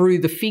depth through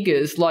the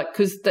figures, like,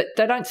 because they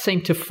don't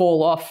seem to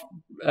fall off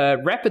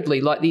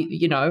rapidly. Like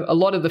a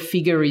lot of the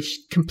figure is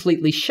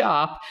completely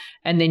sharp,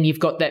 and then you've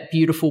got that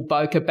beautiful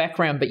bokeh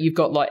background, but you've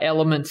got like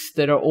elements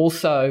that are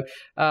also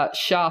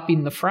sharp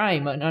in the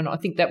frame, and I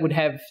think that would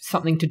have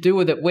something to do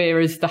with it.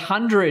 Whereas the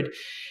 100,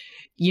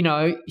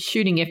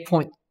 shooting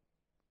f2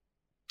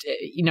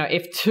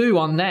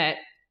 on that,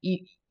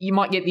 you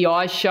might get the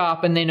eyes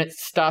sharp, and then it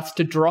starts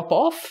to drop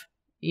off.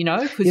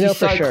 Because you're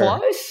so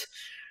close.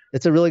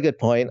 It's a really good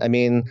point. I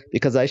mean,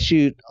 because I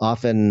shoot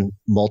often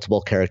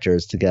multiple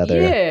characters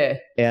together,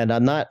 and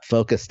I'm not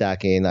focus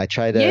stacking. I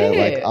try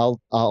to I'll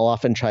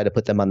often try to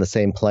put them on the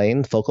same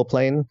plane, focal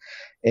plane.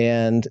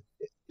 And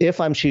if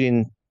I'm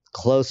shooting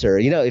closer,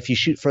 if you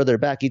shoot further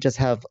back, you just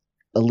have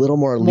a little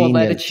more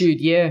latitude.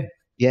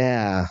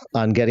 Yeah,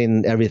 on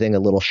getting everything a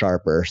little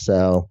sharper.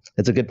 So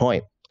it's a good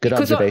point. Good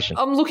observation.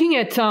 I'm looking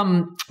at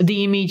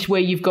the image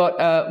where you've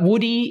got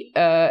Woody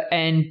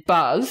and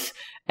Buzz.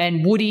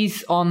 And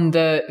Woody's on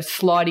the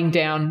sliding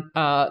down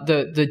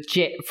the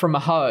jet from a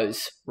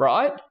hose,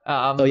 right?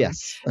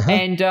 Yes. Uh-huh.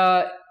 And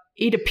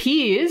it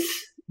appears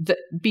that,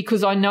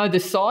 because I know the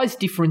size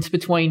difference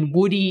between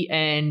Woody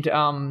and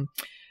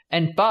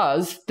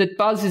Buzz, that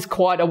Buzz is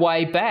quite a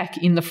way back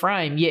in the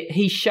frame, yet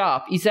he's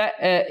sharp. Is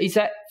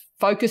that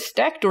focus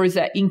stacked, or is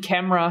that in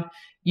camera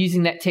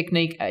using that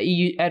technique? Are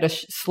you at a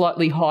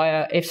slightly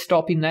higher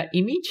f-stop in that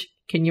image?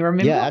 Can you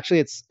remember? Yeah, actually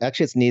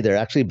it's neither.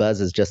 Actually, Buzz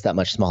is just that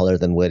much smaller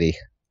than Woody.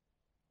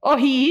 Oh,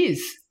 he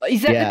is.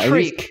 Is that the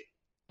trick?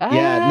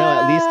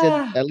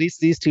 At least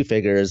these two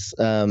figures.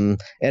 And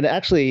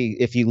actually,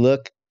 if you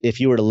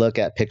were to look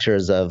at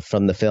pictures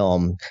from the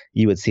film,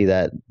 you would see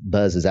that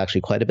Buzz is actually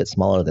quite a bit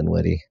smaller than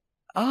Woody.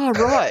 Oh,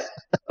 right.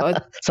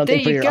 Something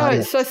there for you your go.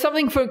 audience. So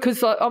something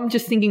because I'm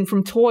just thinking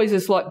from toys,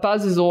 it's like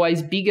Buzz is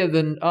always bigger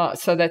than.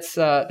 So that's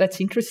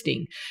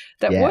interesting.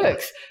 That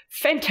works.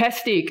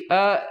 Fantastic.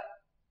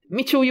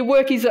 Mitchell, your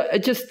work is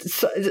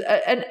just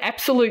an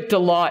absolute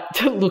delight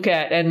to look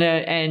at,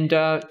 and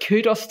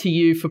kudos to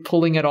you for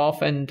pulling it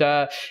off and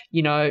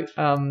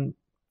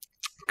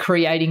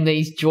creating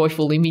these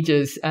joyful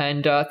images.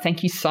 And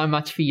thank you so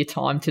much for your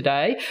time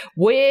today.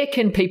 Where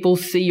can people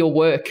see your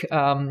work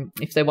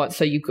if they want?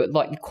 So you're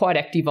quite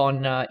active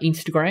on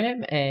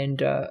Instagram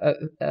and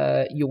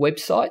your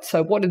website.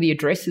 So what are the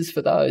addresses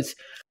for those?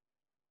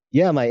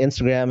 Yeah, my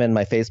Instagram and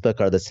my Facebook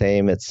are the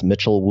same. It's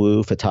Mitchell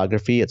Wu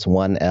Photography. It's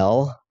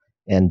 1L.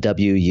 And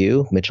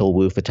WU, Mitchell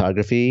Wu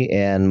Photography.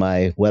 And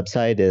my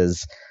website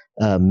is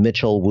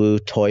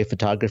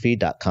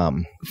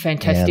mitchellwutoyphotography.com.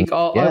 Fantastic.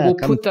 I will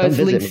put those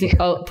links in,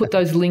 I'll put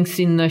those links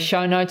in the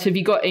show notes. Have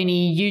you got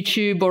any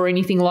YouTube or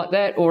anything like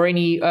that, or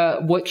any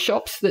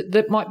workshops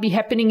that might be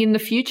happening in the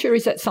future?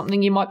 Is that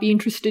something you might be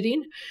interested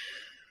in?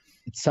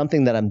 It's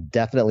something that I'm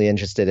definitely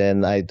interested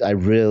in. I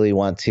really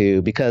want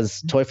to,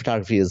 because toy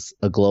photography is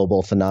a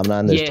global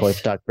phenomenon. There's toy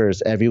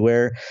photographers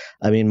everywhere.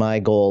 I mean, my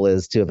goal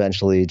is to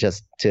eventually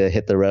just to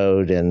hit the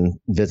road and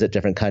visit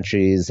different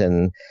countries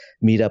and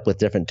meet up with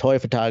different toy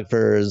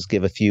photographers,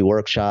 give a few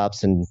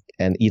workshops and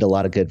eat a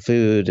lot of good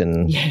food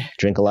and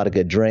drink a lot of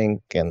good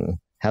drink and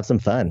have some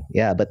fun.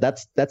 Yeah, but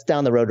that's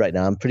down the road right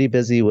now. I'm pretty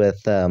busy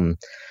with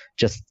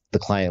just the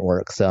client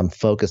work, so I'm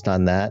focused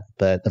on that.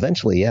 But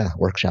eventually,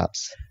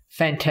 workshops.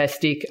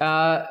 Fantastic.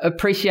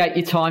 Appreciate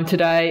your time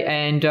today,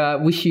 and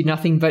wish you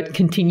nothing but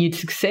continued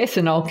success,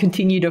 and I'll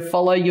continue to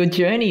follow your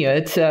journey.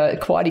 It's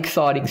quite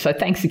exciting. So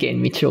thanks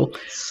again, Mitchell.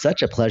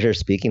 Such a pleasure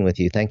speaking with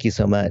you. Thank you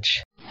so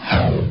much.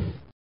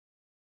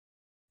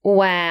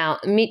 Wow,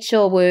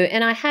 Mitchell Wu.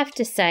 And I have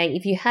to say,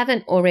 if you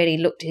haven't already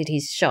looked at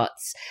his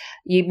shots,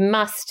 you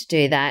must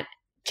do that.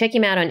 Check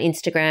him out on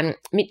Instagram,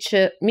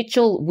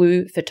 Mitchell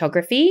Wu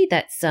Photography.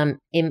 That's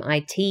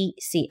MITCHEL.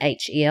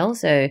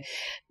 So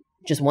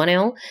just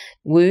 1L,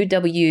 Wu,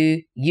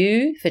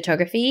 W-U,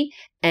 Photography.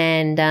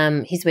 And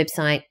his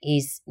website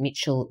is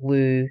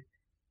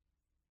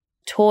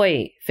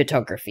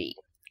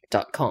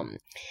mitchellwutoyphotography.com.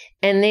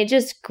 And they're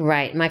just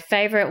great. My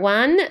favorite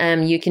one,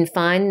 you can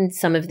find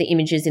some of the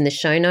images in the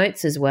show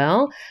notes as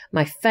well.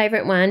 My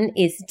favorite one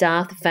is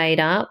Darth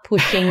Vader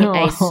pushing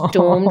a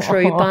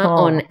stormtrooper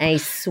on a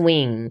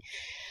swing.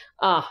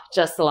 Oh,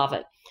 just love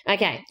it.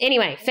 Okay.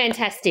 Anyway,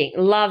 fantastic.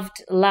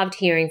 Loved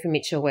hearing from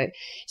Mitchell Wu.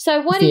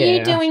 So what are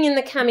you doing in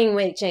the coming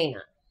week,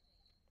 Gina?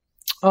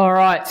 All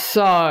right.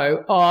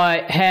 So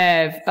I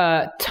have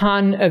a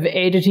ton of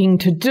editing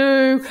to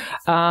do.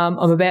 I'm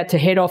about to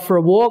head off for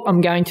a walk.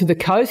 I'm going to the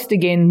coast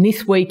again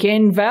this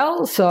weekend,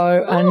 Val.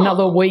 So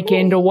another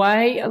weekend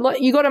away.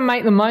 You got to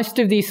make the most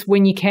of this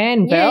when you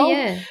can, Val.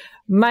 Yeah.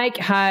 Make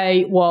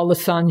hay while the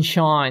sun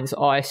shines,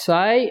 I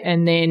say.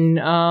 And then,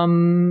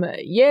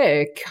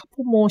 a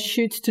couple more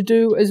shoots to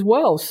do as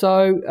well.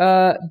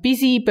 So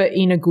busy, but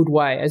in a good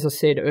way, as I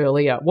said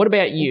earlier. What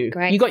about you?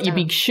 Great you got stuff. your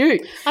big shoot.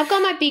 I've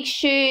got my big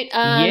shoot.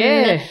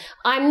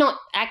 I'm not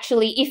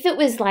actually, if it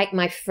was like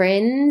my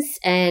friends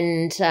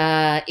and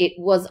I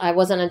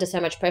wasn't under so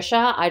much pressure,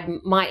 I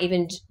might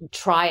even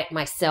try it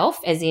myself,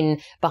 as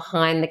in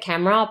behind the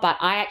camera, but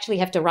I actually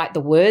have to write the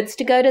words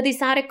to go with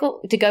this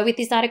article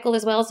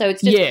as well. So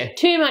it's just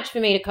too much for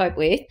me to cope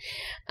with.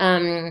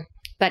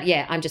 But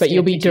yeah, I'm just. But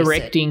you'll be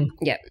directing.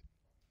 Yep.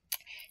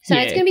 So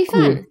it's going to be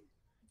fun. Cool.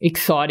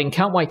 Exciting.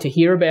 Can't wait to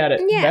hear about it.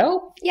 Yeah.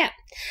 Val? Yeah.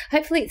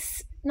 Hopefully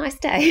it's a nice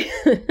day.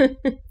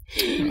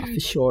 For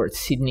sure. It's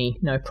Sydney.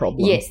 No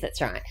problem. Yes,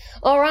 that's right.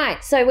 All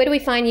right. So where do we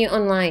find you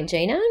online,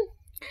 Gina?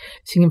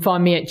 So you can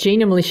find me at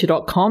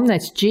ginamilicia.com.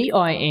 That's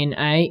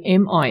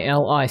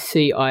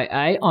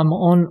GINAMILICIA. I'm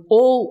on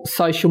all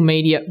social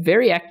media,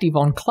 very active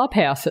on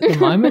Clubhouse at the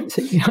moment,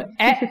 so,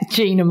 at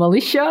Gina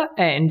Milicia,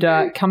 and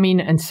come in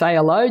and say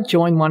hello,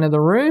 join one of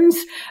the rooms.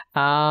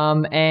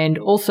 And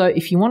also,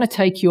 if you want to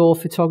take your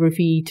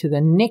photography to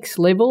the next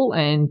level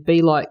and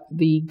be like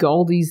the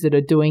Goldies that are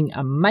doing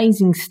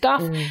amazing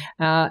stuff,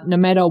 no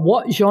matter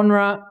what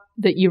genre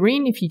that you're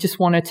in, if you just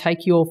want to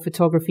take your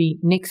photography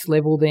next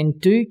level, then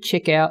do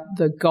check out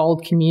the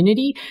Gold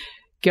community.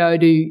 Go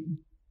to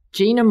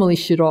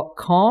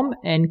ginamilicia.com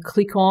and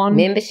click on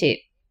membership.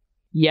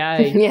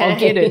 Yay. Yeah. I'll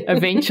get it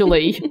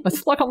eventually.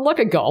 It's like I'm like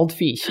a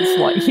goldfish. It's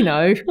like,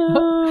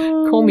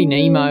 call me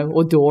Nemo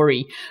or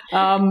Dory.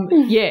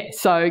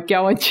 So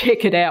go and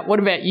check it out.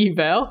 What about you,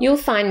 Val? You'll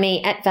find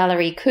me at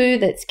Valerie Khoo,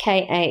 that's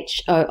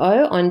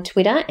KHOO, on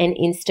Twitter and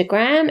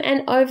Instagram,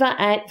 and over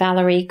at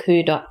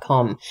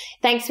valeriekhoo.com.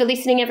 Thanks for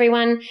listening,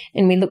 everyone,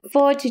 and we look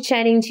forward to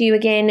chatting to you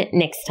again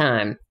next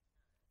time.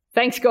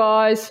 Thanks,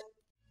 guys.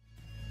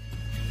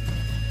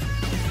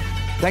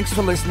 Thanks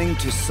for listening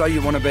to So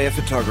You Want to Be a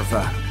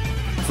Photographer.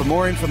 For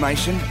more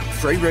information,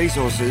 free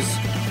resources,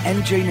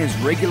 and Gina's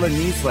regular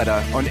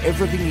newsletter on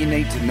everything you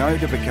need to know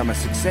to become a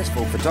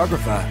successful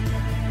photographer,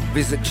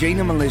 visit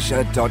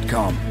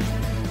ginamilicia.com.